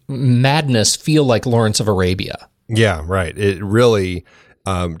make Madness feel like Lawrence of Arabia. Yeah, right. It really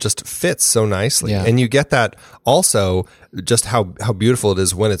just fits so nicely. Yeah. And you get that also just how beautiful it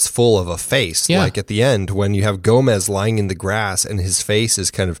is when it's full of a face. Yeah. Like at the end, when you have Gomez lying in the grass and his face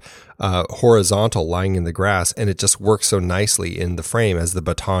is kind of horizontal, lying in the grass, and it just works so nicely in the frame as the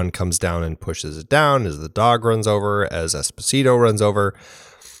baton comes down and pushes it down, as the dog runs over, as Esposito runs over.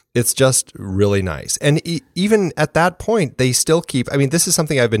 It's just really nice. And even at that point, they still keep, I mean, this is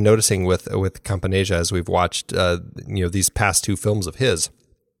something I've been noticing with Campaneja as we've watched, these past two films of his.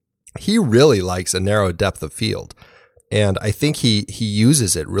 He really likes a narrow depth of field. And I think he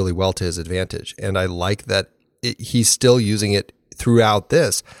uses it really well to his advantage. And I like that he's still using it throughout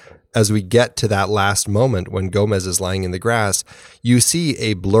this. As we get to that last moment when Gomez is lying in the grass, you see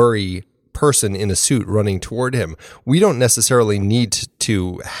a blurry person in a suit running toward him. We don't necessarily need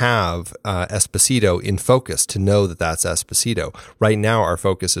to have Esposito in focus to know that that's Esposito. Right now, our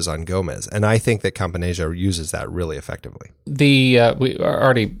focus is on Gomez, and I think that Campaneja uses that really effectively. We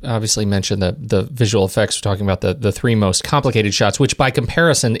already obviously mentioned the visual effects. We're talking about the three most complicated shots, which by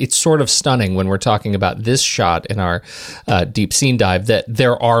comparison, it's sort of stunning when we're talking about this shot in our deep scene dive, that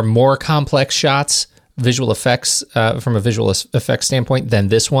there are more complex shots, visual effects from a visual effects standpoint than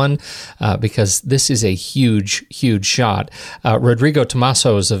this one, because this is a huge shot. Rodrigo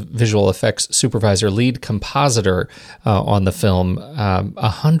Tomaso is a visual effects supervisor, lead compositor on the film.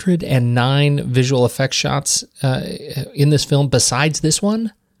 109 visual effects shots in this film besides this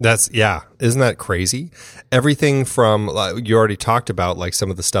one. Isn't that crazy? Everything from, you already talked about, like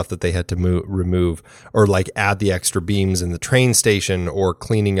some of the stuff that they had to remove, or like add the extra beams in the train station, or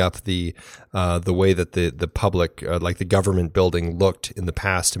cleaning up the way that the public, like the government building looked in the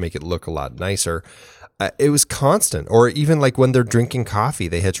past to make it look a lot nicer. It was constant. Or even like when they're drinking coffee,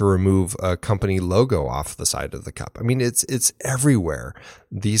 they had to remove a company logo off the side of the cup. I mean, it's everywhere.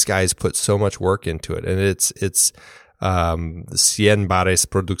 These guys put so much work into it, and it's Cien Bares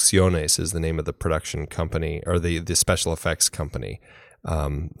Producciones is the name of the production company, or the special effects company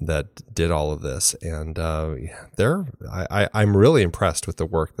that did all of this. And I'm really impressed with the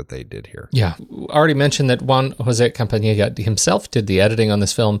work that they did here. Yeah. Already mentioned that Juan Jose Campaneja himself did the editing on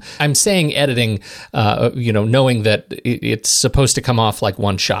this film. I'm saying editing, knowing that it's supposed to come off like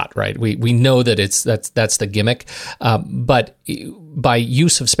one shot, right? We know that that's the gimmick. But by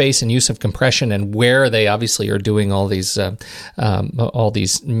use of space and use of compression, and where they obviously are doing all these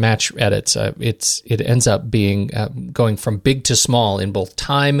match edits, it ends up being going from big to small in both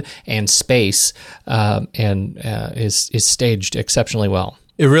time and space, and is staged exceptionally well.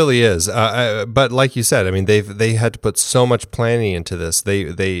 It really is. But like you said, I mean, they had to put so much planning into this.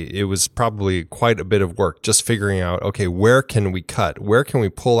 It was probably quite a bit of work just figuring out, okay, where can we cut? Where can we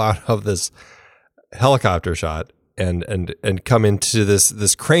pull out of this helicopter shot and come into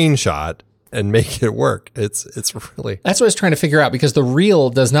this crane shot and make it work? It's really... That's what I was trying to figure out, because the reel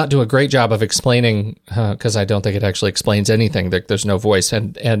does not do a great job of explaining, because I don't think it actually explains anything. There's no voice.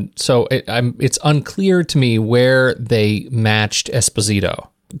 And so it's unclear to me where they matched Esposito.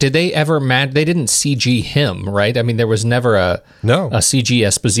 Did they ever they didn't CG him, right? I mean, there was never a CG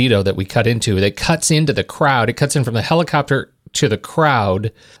Esposito that we cut into. It cuts into the crowd. It cuts in from the helicopter to the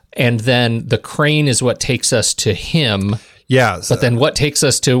crowd, and then the crane is what takes us to him. Yeah. But then what takes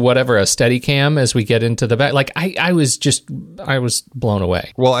us to whatever, a Steadicam as we get into the back? Like, I was blown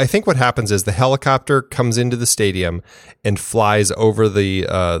away. Well, I think what happens is the helicopter comes into the stadium and flies over the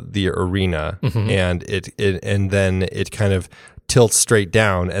arena, mm-hmm. and then it kind of tilts straight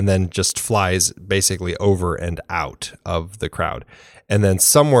down and then just flies basically over and out of the crowd. And then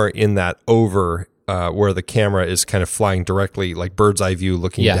somewhere in that over where the camera is kind of flying directly, like bird's eye view,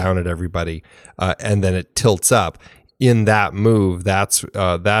 looking down at everybody, and then it tilts up. In that move,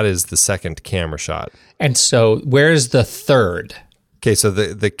 that is the second camera shot. And so, where's the third? Okay, so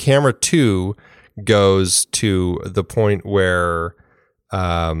the camera 2 goes to the point where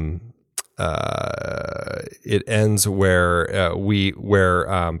it ends where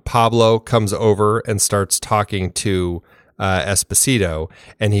Pablo comes over and starts talking to Esposito,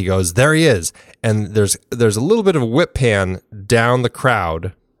 and he goes, there he is, and there's a little bit of a whip pan down the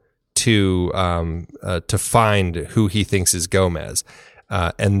crowd to find who he thinks is Gomez,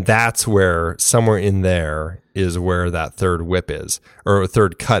 and that's where, somewhere in there is where that third whip is, or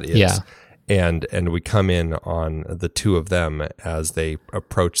third cut is. Yeah. And we come in on the two of them as they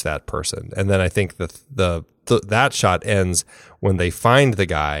approach that person, and then I think that shot ends when they find the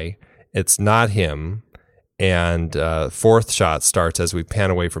guy. It's not him, and fourth shot starts as we pan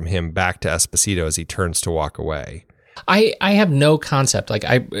away from him back to Esposito as he turns to walk away. I have no concept, like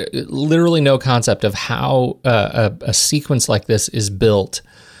I literally no concept of how a sequence like this is built.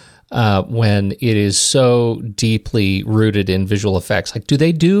 When it is so deeply rooted in visual effects. Like,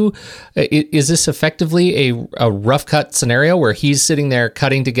 is this effectively a rough cut scenario where he's sitting there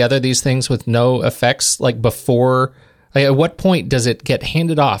cutting together these things with no effects, like before, like at what point does it get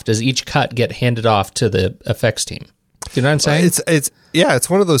handed off? Does each cut get handed off to the effects team? Do you know what I'm saying? It's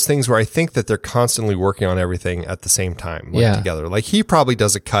one of those things where I think that they're constantly working on everything at the same time, together. Like, he probably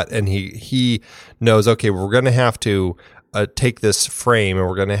does a cut and he knows, okay, we're going to have to take this frame and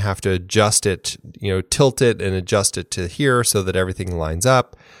we're going to have to adjust it, tilt it and adjust it to here so that everything lines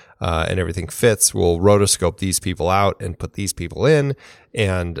up and everything fits. We'll rotoscope these people out and put these people in,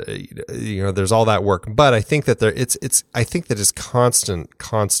 and there's all that work. But I think that it's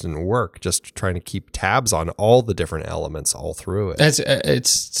constant work, just trying to keep tabs on all the different elements all through it. It's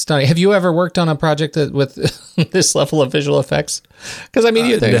stunning. Have you ever worked on a project with this level of visual effects? Because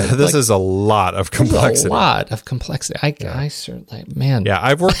this is a lot of complexity. I certainly, man. Yeah,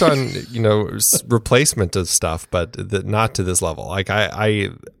 I've worked on replacement of stuff, but not to this level. Like I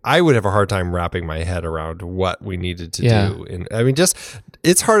would have a hard time wrapping my head around what we needed to do. And I mean,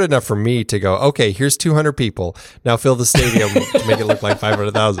 it's hard enough for me to go, okay, here's 200 people. Now fill the stadium to make it look like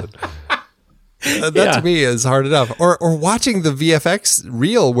 500,000. That to me is hard enough. Or watching the VFX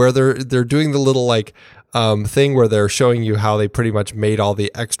reel where they're doing the little thing where they're showing you how they pretty much made all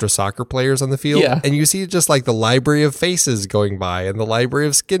the extra soccer players on the field. Yeah. And you see just like the library of faces going by and the library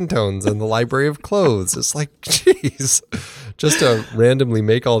of skin tones and the library of clothes. It's like, geez, just to randomly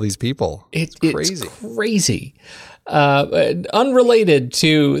make all these people. It's crazy. It's crazy. Unrelated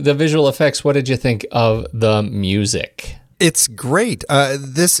to the visual effects, what did you think of the music? It's great.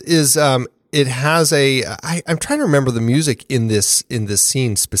 This is, it has I'm trying to remember the music in this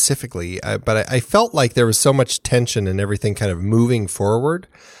scene specifically, but I felt like there was so much tension and everything kind of moving forward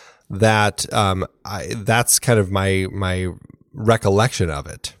that that's kind of my recollection of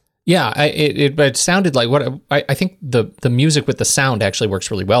it. Yeah, it sounded like what I think the music with the sound actually works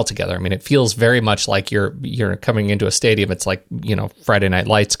really well together. I mean, it feels very much like you're coming into a stadium. It's like, Friday Night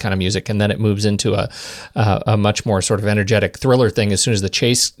Lights kind of music, and then it moves into a much more sort of energetic thriller thing as soon as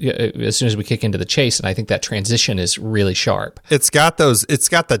we kick into the chase. And I think that transition is really sharp. It's got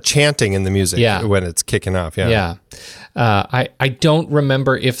the chanting in the music when it's kicking off. Yeah. I don't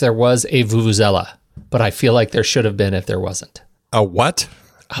remember if there was a vuvuzela, but I feel like there should have been if there wasn't. A what?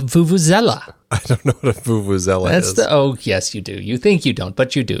 A vuvuzela. I don't know what a vuvuzela is. Oh, yes, you do. You think you don't,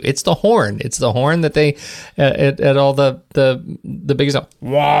 but you do. It's the horn. It's the horn that they at all the biggest.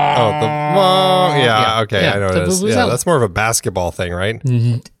 Wow. Oh, the wow. Yeah. Okay. I know what it is. Yeah, that's more of a basketball thing, right?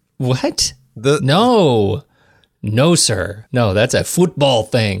 What? No, sir. No, that's a football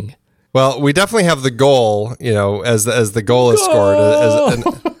thing. Well, we definitely have the goal. As the goal is scored.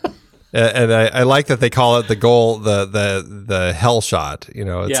 And I like that they call it the goal, the hell shot.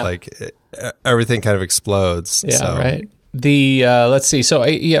 It's like everything kind of explodes. Yeah, so. Right. The let's see. So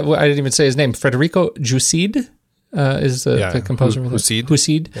I didn't even say his name. Federico Jusid is the composer.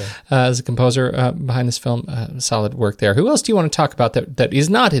 Jusid is the composer behind this film. Solid work there. Who else do you want to talk about that is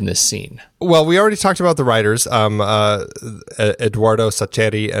not in this scene? Well, we already talked about the writers, Eduardo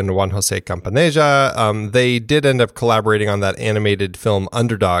Sacheri and Juan Jose Campaneja. They did end up collaborating on that animated film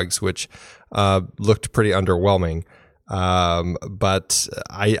Underdogs, which looked pretty underwhelming. But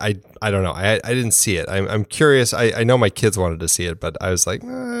I don't know. I didn't see it. I'm curious. I know my kids wanted to see it, but I was like,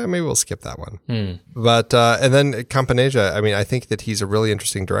 maybe we'll skip that one. But, and then Campaneja, I mean, I think that he's a really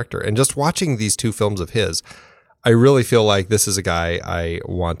interesting director, and just watching these two films of his, I really feel like this is a guy I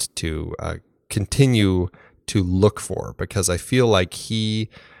want to, continue to look for, because I feel like he,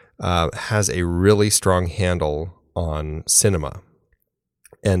 has a really strong handle on cinema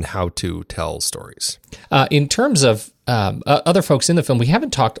and how to tell stories. In terms of other folks in the film, we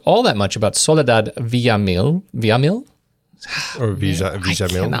haven't talked all that much about Soledad Villamil. Or Villamil. I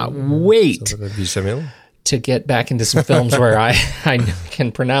cannot wait to get back into some films where I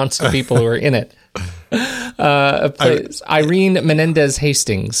can pronounce the people who are in it. Plays Irene Menendez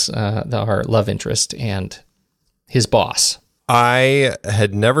Hastings, our love interest, and his boss. I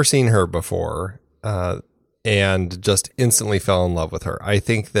had never seen her before, and just instantly fell in love with her. I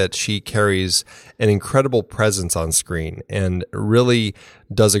think that she carries an incredible presence on screen and really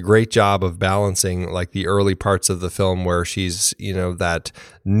does a great job of balancing like the early parts of the film where she's, that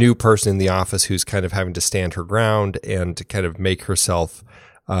new person in the office who's kind of having to stand her ground and to kind of make herself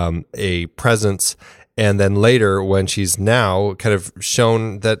a presence. And then later when she's now kind of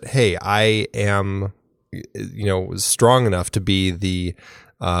shown that, hey, I am, strong enough to be the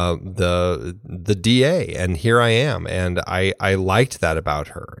DA, and here I am, and I liked that about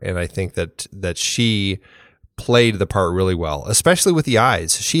her, and I think that she played the part really well, especially with the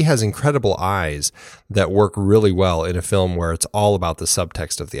eyes. She has incredible eyes that work really well in a film where it's all about the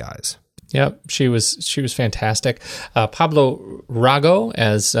subtext of the eyes. Yep, she was fantastic. Pablo Rago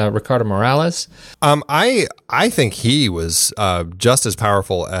as Ricardo Morales. I think he was just as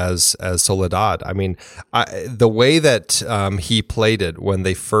powerful as Soledad. I mean, the way that he played it when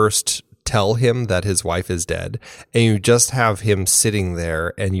they first tell him that his wife is dead, and you just have him sitting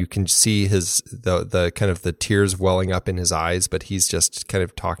there, and you can see the kind of the tears welling up in his eyes, but he's just kind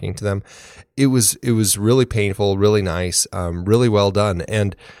of talking to them. It was really painful, really nice, really well done,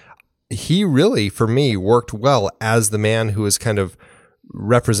 and he really, for me, worked well as the man who is kind of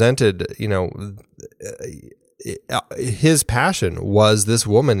represented, his passion was this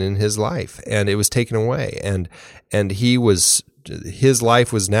woman in his life, and it was taken away. And his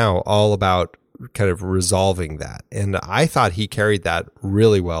life was now all about kind of resolving that. And I thought he carried that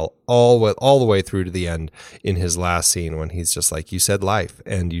really well all the way through to the end in his last scene when he's just like, you said life,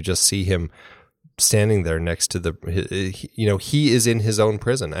 and you just see him standing there next to he is in his own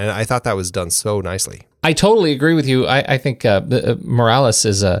prison. And I thought that was done so nicely. I totally agree with you. I think Morales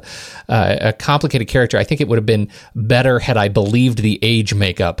is a complicated character. I think it would have been better had I believed the age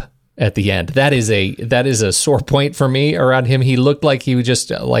makeup at the end. That is a sore point for me around him. He looked like he was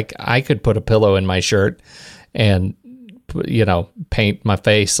just like, I could put a pillow in my shirt and, paint my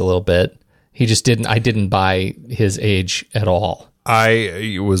face a little bit. I didn't buy his age at all.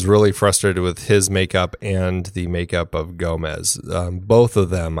 I was really frustrated with his makeup and the makeup of Gomez. Both of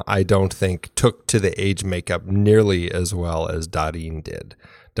them, I don't think, took to the age makeup nearly as well as Darín did.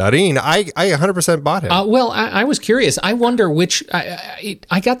 Darín, I 100% bought him. I was curious. I wonder which...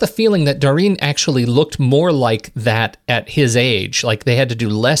 I got the feeling that Darín actually looked more like that at his age. Like they had to do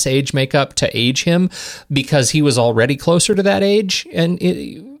less age makeup to age him because he was already closer to that age.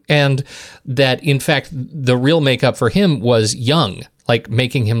 And that, in fact, the real makeup for him was young, like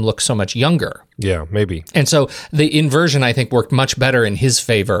making him look so much younger. Yeah, maybe. And so the inversion, I think, worked much better in his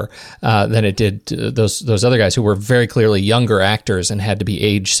favor than it did those other guys who were very clearly younger actors and had to be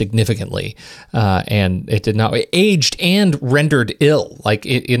aged significantly. And it did not aged and rendered ill. Like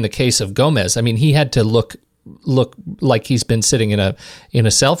in the case of Gomez, I mean, he had to look like he's been sitting in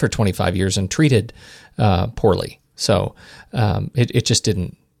a cell for 25 years and treated poorly. So it just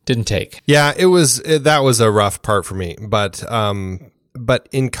didn't take. Yeah, that was a rough part for me, but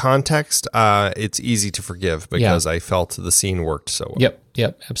in context, it's easy to forgive because I felt the scene worked so well.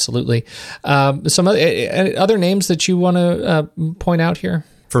 Yep, absolutely. Some other names that you want to point out here?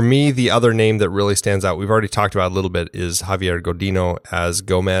 For me, the other name that really stands out, we've already talked about a little bit, is Javier Godino as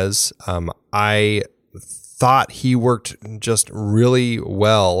Gomez. I thought he worked just really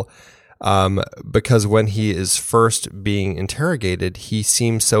well. Because when he is first being interrogated, he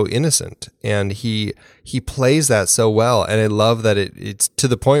seems so innocent, and he plays that so well. And I love that it's to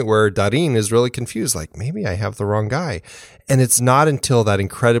the point where Darín is really confused, like, maybe I have the wrong guy. And it's not until that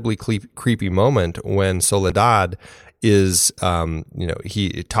incredibly creepy moment when Soledad is,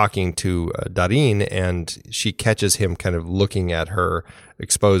 he talking to Darín, and she catches him kind of looking at her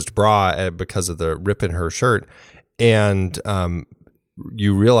exposed bra because of the rip in her shirt. And,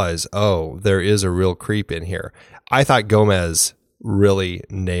 you realize, there is a real creep in here. I thought Gomez really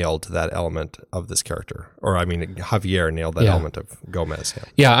nailed that element of this character. Or, I mean, Javier nailed that element of Gomez.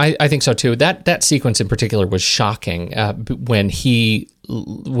 Yeah, I think so too. That sequence in particular was shocking when he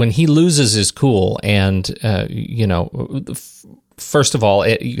loses his cool and, first of all,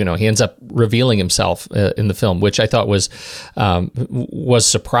 he ends up revealing himself in the film, which I thought was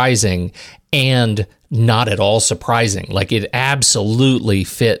surprising. And not at all surprising. Like, it absolutely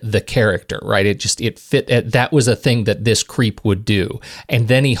fit the character, right? It fit. That was a thing that this creep would do. And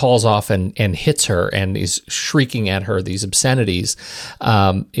then he hauls off and hits her and is shrieking at her these obscenities.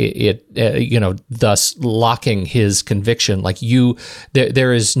 Thus locking his conviction. Like,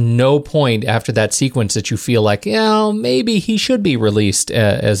 there is no point after that sequence that you feel like, maybe he should be released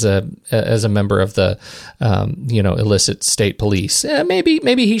as a member of the illicit state police.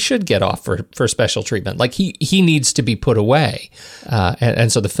 Maybe he should get off for special treatment. Like, he needs to be put away.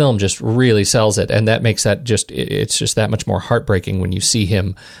 And so the film just really sells it, and that makes that it's just that much more heartbreaking when you see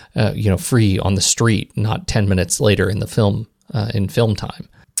him free on the street, not 10 minutes later in the film in film time.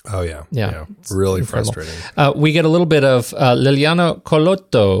 Oh, yeah. Yeah. Really incredible. frustrating. We get a little bit of Liliana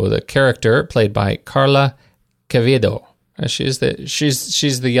Colotto, the character played by Carla Quevedo. She's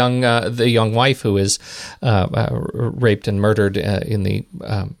the young wife who is raped and murdered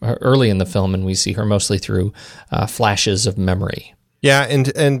early in the film, and we see her mostly through flashes of memory. Yeah,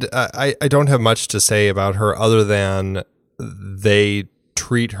 and I don't have much to say about her other than they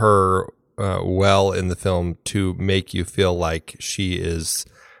treat her well in the film to make you feel like she is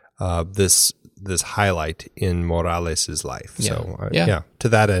this highlight in Morales' life. Yeah. So, to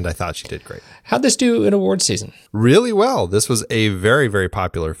that end, I thought she did great. How'd this do in award season? Really well. This was a very, very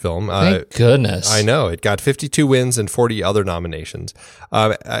popular film. Thank goodness. I know. It got 52 wins and 40 other nominations.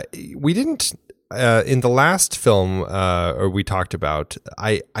 We didn't... in the last film we talked about,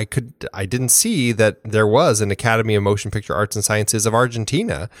 I didn't see that there was an Academy of Motion Picture Arts and Sciences of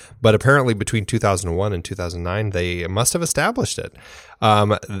Argentina, but apparently between 2001 and 2009 they must have established it.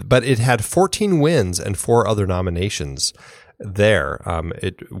 But it had 14 wins and 4 other nominations there.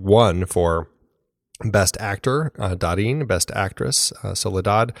 It won for Best Actor, Darín; Best Actress,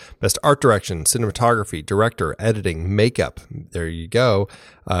 Soledad; Best Art Direction, Cinematography, Director, Editing, Makeup. There you go.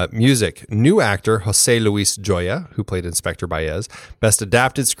 Music, New Actor, Jose Luis Joya, who played Inspector Baez; Best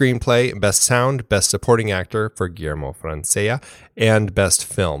Adapted Screenplay; Best Sound; Best Supporting Actor for Guillermo Francella; and Best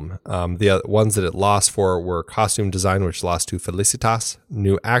Film. The ones that it lost for were Costume Design, which lost to Felicitas;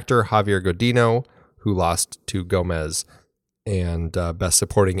 New Actor, Javier Godino, who lost to Gomez; and Best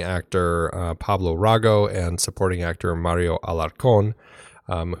Supporting Actor, Pablo Rago; and Supporting Actor, Mario Alarcón,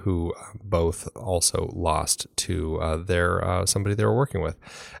 who both also lost to their somebody they were working with.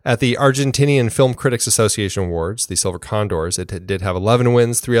 At the Argentinian Film Critics Association Awards, the Silver Condors, it did have 11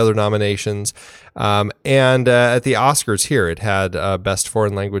 wins, 3 other nominations. And at the Oscars here, it had Best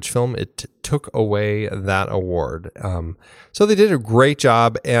Foreign Language Film. It took away that award. So they did a great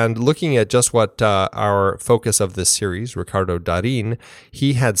job. And looking at just what our focus of this series, Ricardo Darín,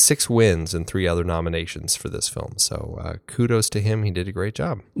 he had 6 wins and 3 other nominations for this film. So kudos to him. He did a great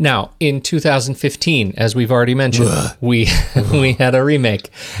job. Now, in 2015, as we've already mentioned, we had a remake.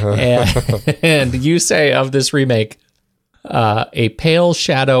 And you say of this remake, a pale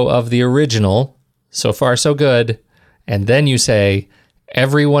shadow of the original. So far, so good. And then you say,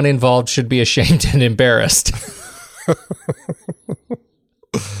 everyone involved should be ashamed and embarrassed.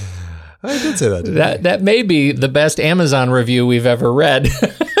 I did say that. That may be the best Amazon review we've ever read.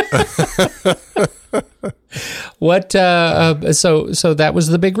 What? So that was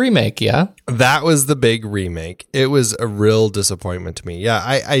the big remake, yeah? That was the big remake. It was a real disappointment to me. Yeah,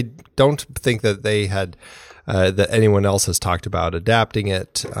 I don't think that they had... that anyone else has talked about adapting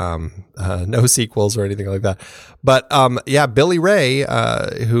it, no sequels or anything like that. But Billy Ray,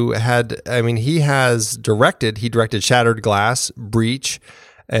 he directed Shattered Glass, Breach,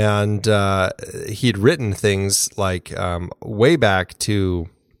 and he'd written things like way back to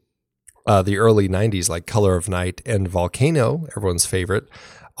the early 90s, like Color of Night and Volcano, everyone's favorite,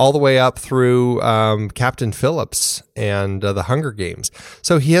 all the way up through Captain Phillips and The Hunger Games.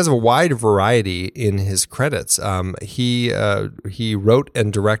 So he has a wide variety in his credits. He wrote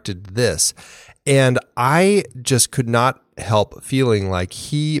and directed this, and I just could not help feeling like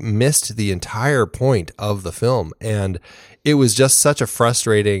he missed the entire point of the film. And it was just such a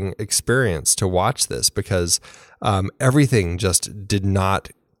frustrating experience to watch this because everything just did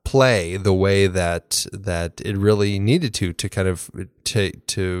not play the way that it really needed to kind of to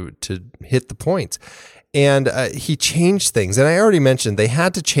hit the points. And he changed things. And I already mentioned they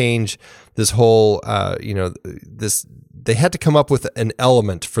had to change this whole they had to come up with an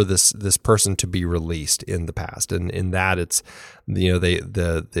element for this person to be released in the past. And in that it's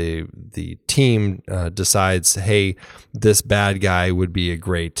the team decides, hey, this bad guy would be a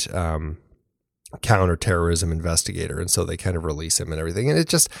great counterterrorism investigator, and so they kind of release him and everything, and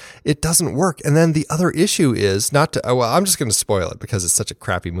it doesn't work. And then the other issue is I'm just going to spoil it because it's such a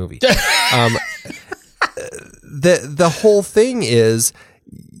crappy movie. The whole thing is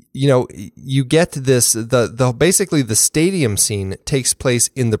you get this, basically the stadium scene takes place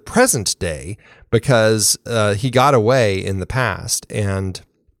in the present day because he got away in the past. And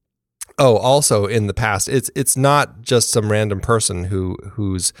also in the past, it's not just some random person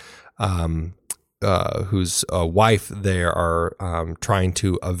whose wife they are trying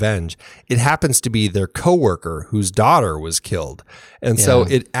to avenge. It happens to be their coworker whose daughter was killed. And so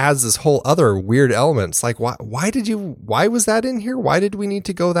it adds this whole other weird element. It's like, why was that in here? Why did we need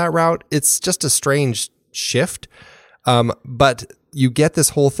to go that route? It's just a strange shift. But you get this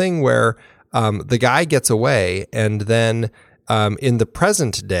whole thing where the guy gets away, and then in the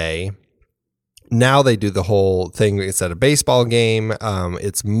present day, now they do the whole thing. It's at a baseball game.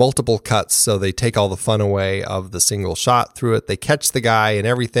 It's multiple cuts, so they take all the fun away of the single shot through it. They catch the guy and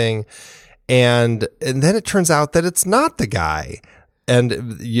everything, and then it turns out that it's not the guy. And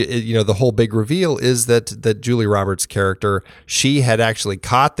the whole big reveal is that Julie Roberts' character, she had actually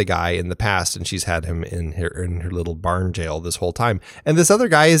caught the guy in the past, and she's had him in her little barn jail this whole time. And this other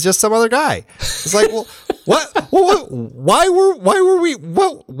guy is just some other guy. It's like, well, what? Why were we?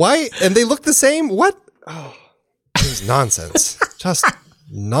 Why? And they look the same. What? Oh, it was nonsense. Just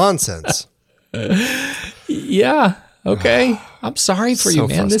nonsense. Yeah. Okay. I'm sorry for you,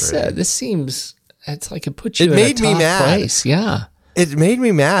 man. Frustrating. This seems. It's like it puts you. It in made a me tough mad. place. Yeah. It made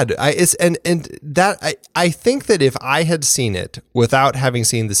me mad. I think that if I had seen it without having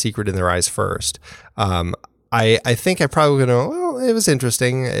seen The Secret in Their Eyes first, I think I probably would know, well, it was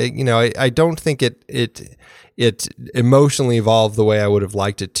interesting. I don't think it emotionally evolved the way I would have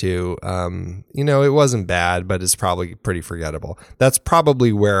liked it to. It wasn't bad, but it's probably pretty forgettable. That's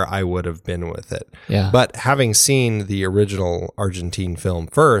probably where I would have been with it. Yeah. But having seen the original Argentine film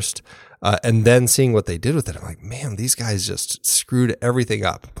first, and then seeing what they did with it, I'm like, man, these guys just screwed everything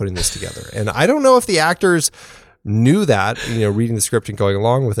up putting this together. And I don't know if the actors knew that, reading the script and going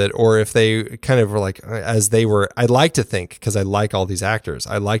along with it, or if they kind of were like, I'd like to think, because I like all these actors,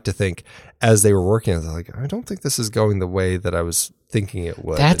 I like to think as they were working, they're like, I don't think this is going the way that I was thinking it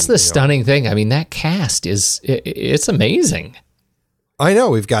would. That's the stunning thing. I mean, that cast it's amazing. I know.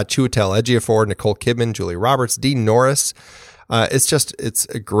 We've got Chiwetel Ejiofor, Nicole Kidman, Julie Roberts, Dean Norris. It's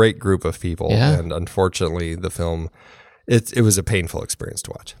a great group of people. Yeah. And unfortunately, the film, it was a painful experience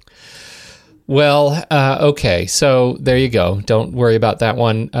to watch. Well, okay. So there you go. Don't worry about that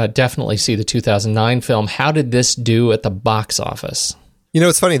one. Definitely see the 2009 film. How did this do at the box office?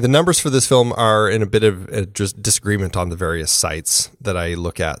 It's funny. The numbers for this film are in a bit of a disagreement on the various sites that I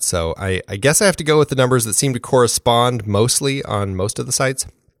look at. So I guess I have to go with the numbers that seem to correspond mostly on most of the sites.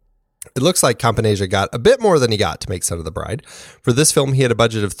 It looks like Campanesia got a bit more than he got to make Son of the Bride. For this film, he had a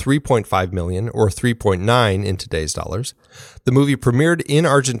budget of $3.5 million, or $3.9 in today's dollars. The movie premiered in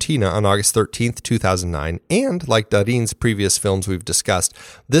Argentina on August 13th, 2009, and like Darin's previous films we've discussed,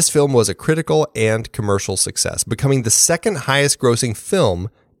 this film was a critical and commercial success, becoming the second highest grossing film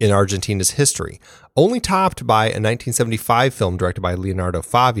in Argentina's history, only topped by a 1975 film directed by Leonardo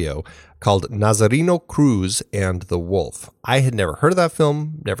Favio called Nazareno Cruz and the Wolf. I had never heard of that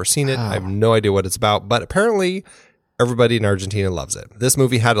film, never seen it. I have no idea what it's about, but apparently everybody in Argentina loves it. This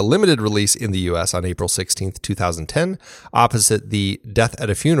movie had a limited release in the US on April 16th, 2010, opposite the Death at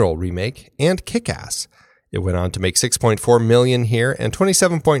a Funeral remake and Kick-Ass. It went on to make $6.4 million here and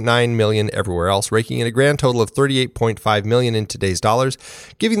 $27.9 million everywhere else, raking in a grand total of $38.5 million in today's dollars,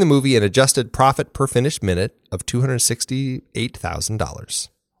 giving the movie an adjusted profit per finished minute of $268,000.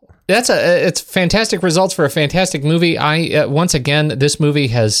 It's fantastic results for a fantastic movie. Once again, this movie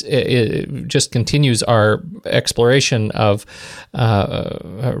it just continues our exploration of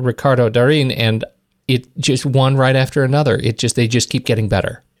Ricardo Darín, and it just one right after another. They just keep getting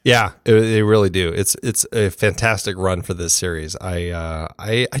better. Yeah, they really do. It's a fantastic run for this series.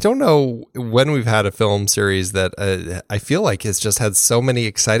 I don't know when we've had a film series that I feel like it's just had so many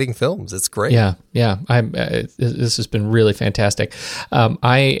exciting films. It's great. Yeah. This has been really fantastic.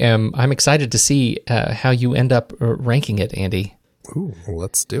 I'm excited to see how you end up ranking it, Andy. Ooh,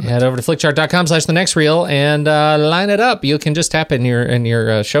 let's do it. Head over to flickchart.com/thenextreel and line it up. You can just tap in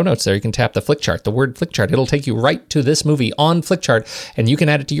your show notes there. You can tap the Flickchart, the word Flickchart. It'll take you right to this movie on Flickchart, and you can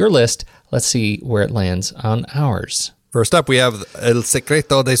add it to your list. Let's see where it lands on ours. First up, we have El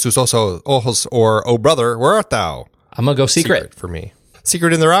Secreto de sus Ojos, or Oh Brother, Where Art Thou? I'm going to go Secret for me.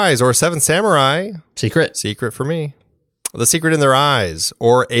 Secret in Their Eyes, or Seven Samurai. Secret for me. The Secret in Their Eyes,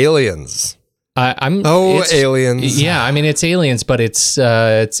 or Aliens. Aliens. Yeah, I mean, it's Aliens, but it's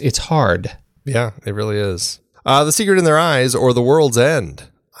hard. Yeah, it really is. The Secret in Their Eyes, or The World's End.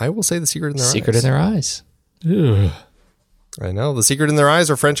 I will say The Secret in Their Eyes. Secret in Their Eyes. Ugh. I know. The Secret in Their Eyes,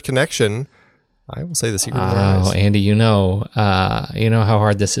 or French Connection. I will say The Secret in Their Eyes. Oh, Andy, you know how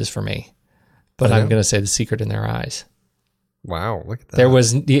hard this is for me. But I'm going to say The Secret in Their Eyes. Wow, look at that. There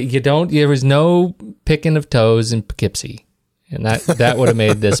was no picking of toes in Poughkeepsie, and that would have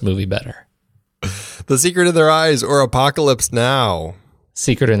made this movie better. The Secret in Their Eyes or Apocalypse Now.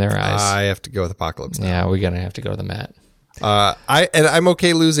 Secret in Their Eyes. I have to go with Apocalypse Now. Yeah, we're gonna have to go to the mat. I'm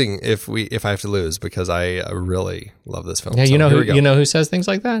okay losing if I have to lose because I really love this film. Yeah, So you know who says things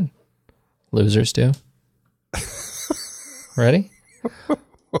like that? Losers do. Ready?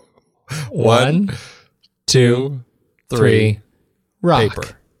 1, 2, 3. Rock. Paper.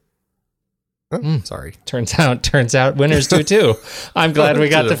 Oh, sorry. Turns out winners do too. I'm glad we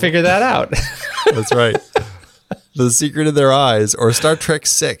got to figure that out. That's right. The Secret in Their Eyes or Star Trek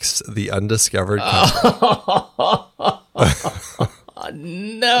VI, The Undiscovered Country.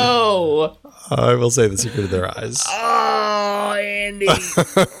 No. I will say The Secret in Their Eyes. Oh, Andy.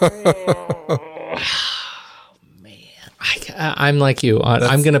 Man. I'm like you.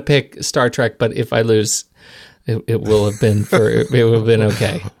 I'm going to pick Star Trek, but if I lose, it will have been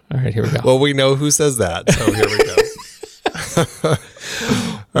okay. All right, here we go. Well, we know who says that, so here we go.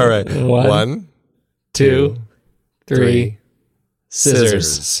 All right. 1, 2, 3.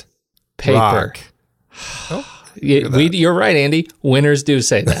 Scissors. Paper. Rock. Oh, you're right, Andy. Winners do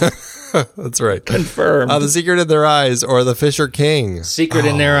say that. That's right. Confirmed. The Secret in Their Eyes or The Fisher King. Secret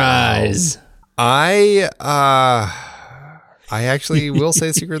in Their Eyes. I actually will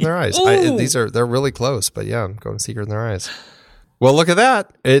say Secret in Their Eyes. They're really close, but yeah, I'm going Secret in Their Eyes. Well, look at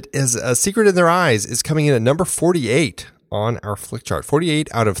that. It is Secret in Their Eyes is coming in at number 48 on our flick chart. 48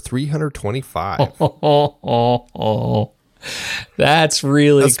 out of 325. That's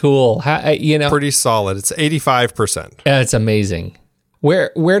really cool. Pretty solid. It's 85%. It's amazing.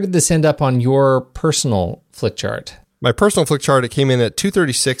 Where did this end up on your personal flick chart? My personal flick chart, it came in at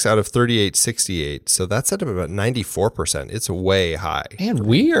 236 out of 3868. So that's at about 94%. It's way high. And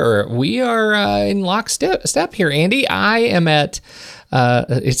we are in lockstep here, Andy. I am at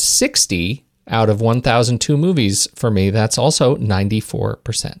it's 60 out of 1,002 movies for me. That's also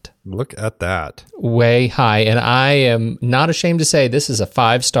 94%. Look at that. Way high. And I am not ashamed to say this is a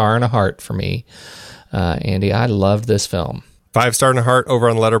 5-star and a heart for me. Andy, I loved this film. 5-star and a heart over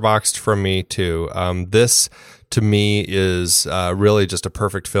on Letterboxd from me too. This to me is really just a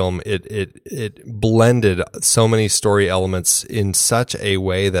perfect film. It blended so many story elements in such a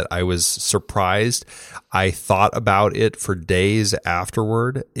way that I was surprised. I thought about it for days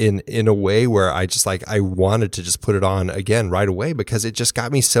afterward in a way where I wanted to just put it on again right away because it just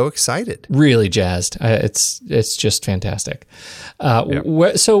got me so excited. Really jazzed. It's just fantastic.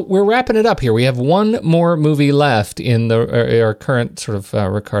 So we're wrapping it up here. We have one more movie left in our current sort of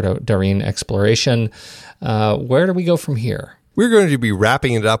Ricardo Darín exploration. Where do we go from here? We're going to be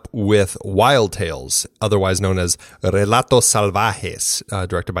wrapping it up with Wild Tales, otherwise known as Relatos Salvajes,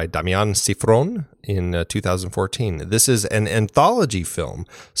 directed by Damián Cifrón in 2014. This is an anthology film,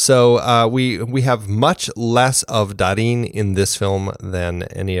 so we have much less of Darín in this film than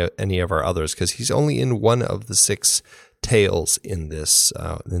any of our others because he's only in one of the 6 tales in this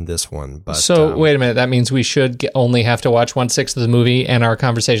one. But so wait a minute, that means we should only have to watch 1/6 of the movie, and our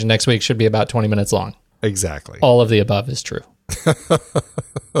conversation next week should be about 20 minutes long. Exactly. All of the above is true.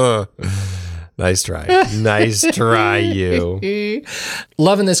 Nice try. Nice try, you.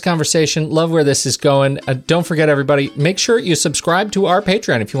 Loving this conversation. Love where this is going. Don't forget, everybody, make sure you subscribe to our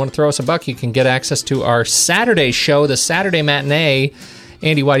Patreon. If you want to throw us a buck, you can get access to our Saturday show, the Saturday Matinee.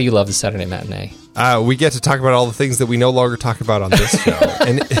 Andy, why do you love the Saturday Matinee? We get to talk about all the things that we no longer talk about on this show,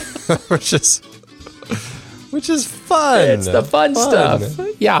 and which is fun. It's the fun stuff.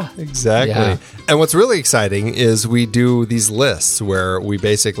 Yeah. Exactly. Yeah. And what's really exciting is we do these lists where we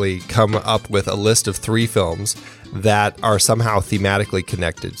basically come up with a list of 3 films that are somehow thematically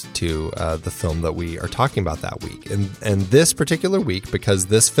connected to the film that we are talking about that week. And this particular week, because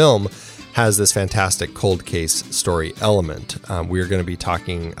this film has this fantastic cold case story element, we are going to be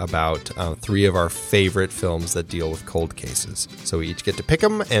talking about 3 of our favorite films that deal with cold cases. So we each get to pick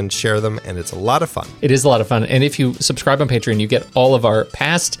them and share them, and it's a lot of fun. It is a lot of fun. And if you subscribe on Patreon, you get all of our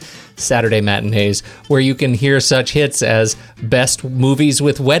past Saturday matinees where you can hear such hits as best movies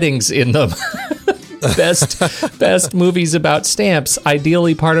with weddings in them. best movies about stamps,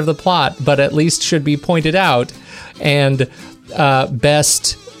 ideally part of the plot, but at least should be pointed out, and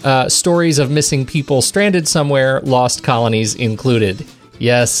best stories of missing people stranded somewhere, lost colonies included.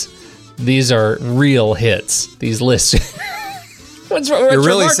 Yes, these are real hits. These lists. You're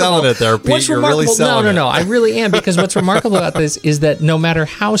really selling it there, Pete. You're really selling it. No, I really am, because what's remarkable about this is that no matter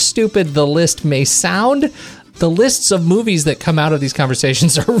how stupid the list may sound, the lists of movies that come out of these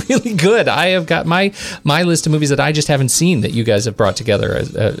conversations are really good. I have got my list of movies that I just haven't seen that you guys have brought together.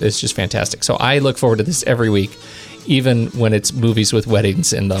 It's just fantastic. So I look forward to this every week, even when it's movies with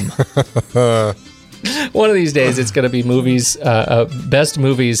weddings in them. One of these days, it's going to be movies, best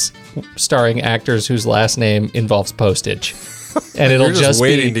movies starring actors whose last name involves postage. And it'll just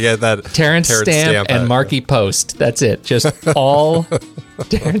waiting be to get that Terrence Stamp and Marky Post. That's it. Just all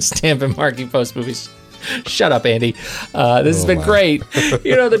Terrence Stamp and Marky Post movies. Shut up, Andy. This has been great.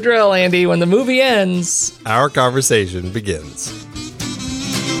 You know the drill, Andy. When the movie ends, our conversation begins.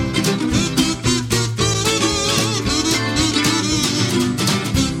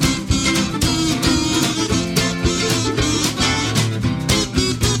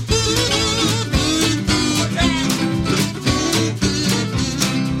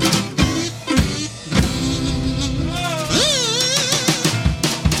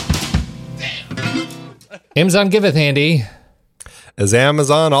 Amazon giveth, Andy. As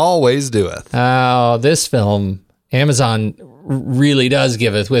Amazon always doeth. Oh, this film, Amazon really does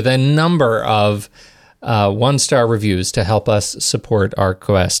giveth with a number of 1-star reviews to help us support our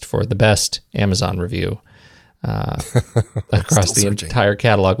quest for the best Amazon review across the entire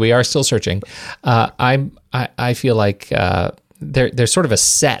catalog. We are still searching. I feel like there's sort of a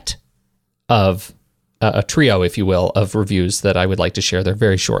set of a trio, if you will, of reviews that I would like to share. They're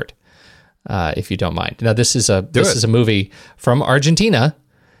very short. If you don't mind. Now, this is a movie from Argentina,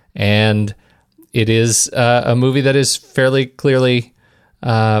 and it is a movie that is fairly clearly,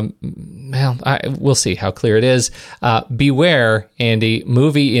 we'll see how clear it is. Beware, Andy,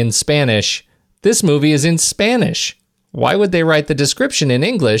 movie in Spanish. This movie is in Spanish. Why would they write the description in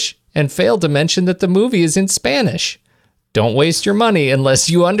English and fail to mention that the movie is in Spanish? Don't waste your money unless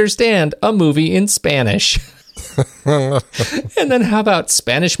you understand a movie in Spanish. And then how about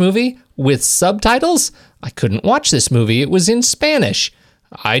Spanish movie with subtitles? I couldn't watch this movie. It was in Spanish.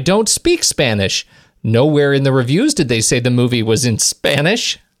 I don't speak Spanish. Nowhere in the reviews did they say the movie was in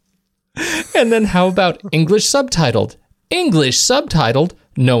Spanish. And then how about English subtitled? English subtitled?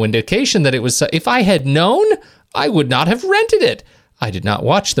 No indication that it was. If I had known, I would not have rented it. I did not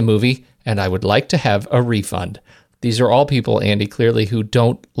watch the movie, and I would like to have a refund. These are all people, Andy, clearly, who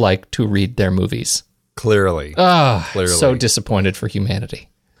don't like to read their movies. Clearly. Clearly. So disappointed for humanity.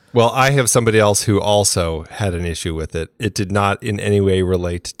 Well, I have somebody else who also had an issue with it. It did not in any way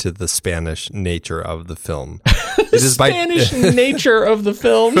relate to the Spanish nature of the film. It is Spanish nature of the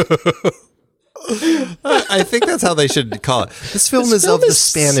film? I think that's how they should call it. This film is of the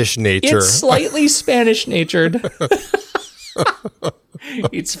Spanish nature. It's slightly Spanish-natured.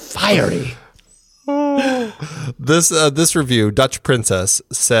 It's fiery. This review, Dutch Princess,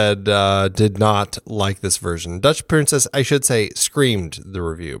 said did not like this version. Dutch Princess, I should say, screamed the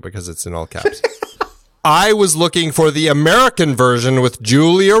review because it's in all caps. I was looking for the American version with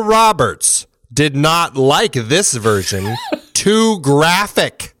Julia Roberts. Did not like this version. Too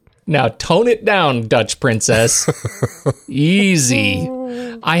graphic. Now tone it down, Dutch Princess. Easy.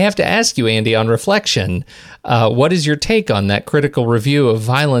 I have to ask you, Andy, on reflection, what is your take on that critical review of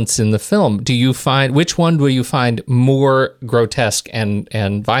violence in the film? Which one do you find more grotesque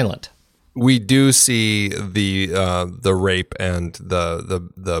and violent? We do see the rape and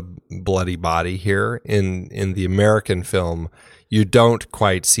the bloody body here in the American film. You don't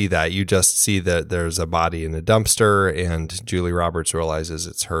quite see that. You just see that there's a body in a dumpster, and Julie Roberts realizes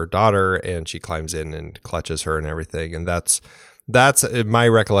it's her daughter, and she climbs in and clutches her and everything. And that's in my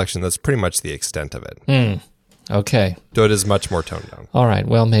recollection. That's pretty much the extent of it. Okay. So it is much more toned down. All right.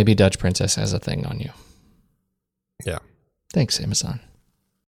 Well, maybe Dutch Princess has a thing on you. Yeah. Thanks, Amazon.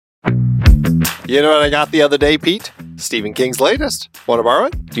 You know what I got the other day, Pete? Stephen King's latest. Want to borrow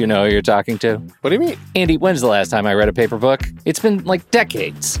it? Do you know who you're talking to? What do you mean? Andy, when's the last time I read a paper book? It's been like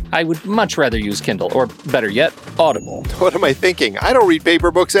decades. I would much rather use Kindle, or better yet, Audible. What am I thinking? I don't read paper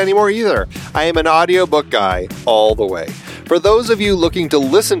books anymore either. I am an audiobook guy all the way. For those of you looking to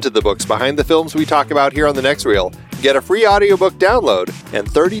listen to the books behind the films we talk about here on The Next Reel, get a free audiobook download and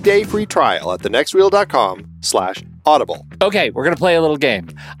 30-day free trial at thenextreel.com/audible. Okay, we're going to play a little game.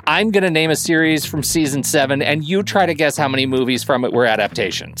 I'm going to name a series from season 7, and you try to guess how many movies from it were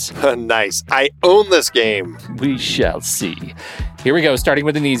adaptations. Nice. I own this game. We shall see. Here we go, starting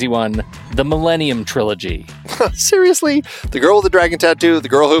with an easy one. The Millennium Trilogy. Seriously? The Girl with the Dragon Tattoo, The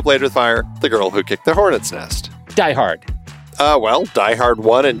Girl Who Played with Fire, The Girl Who Kicked the Hornet's Nest. Die Hard. Well, Die Hard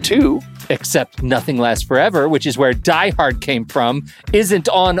 1 and 2. Except Nothing Lasts Forever, which is where Die Hard came from, isn't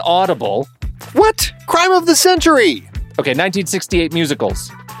on Audible. What? Crime of the Century! Okay, 1968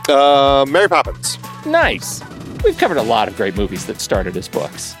 musicals. Mary Poppins. Nice. We've covered a lot of great movies that started as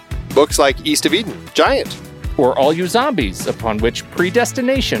books. Books like East of Eden, Giant. or All You Zombies, upon which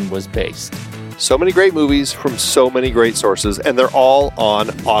Predestination was based. So many great movies from so many great sources, and they're all on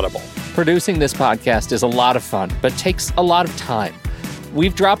Audible. Producing this podcast is a lot of fun, but takes a lot of time.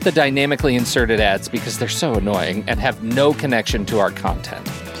 We've dropped the dynamically inserted ads because they're so annoying and have no connection to our content.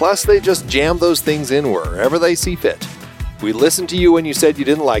 Plus, they just jam those things in wherever they see fit. We listened to you when you said you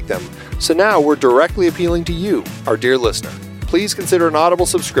didn't like them, so now we're directly appealing to you, our dear listener. Please consider an Audible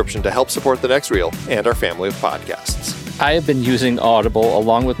subscription to help support The Next Reel and our family of podcasts. I have been using Audible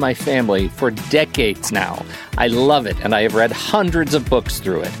along with my family for decades now. I love it, and I have read hundreds of books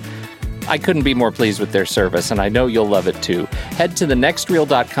through it. I couldn't be more pleased with their service, and I know you'll love it too. Head to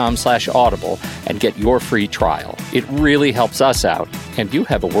thenextreel.com/audible and get your free trial. It really helps us out, and you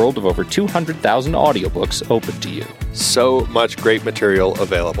have a world of over 200,000 audiobooks open to you. So much great material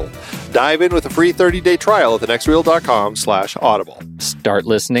available. Dive in with a free 30-day trial at thenextreel.com/audible. Start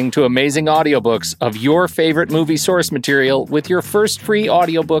listening to amazing audiobooks of your favorite movie source material with your first free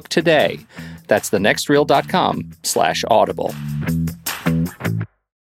audiobook today. That's thenextreel.com/audible.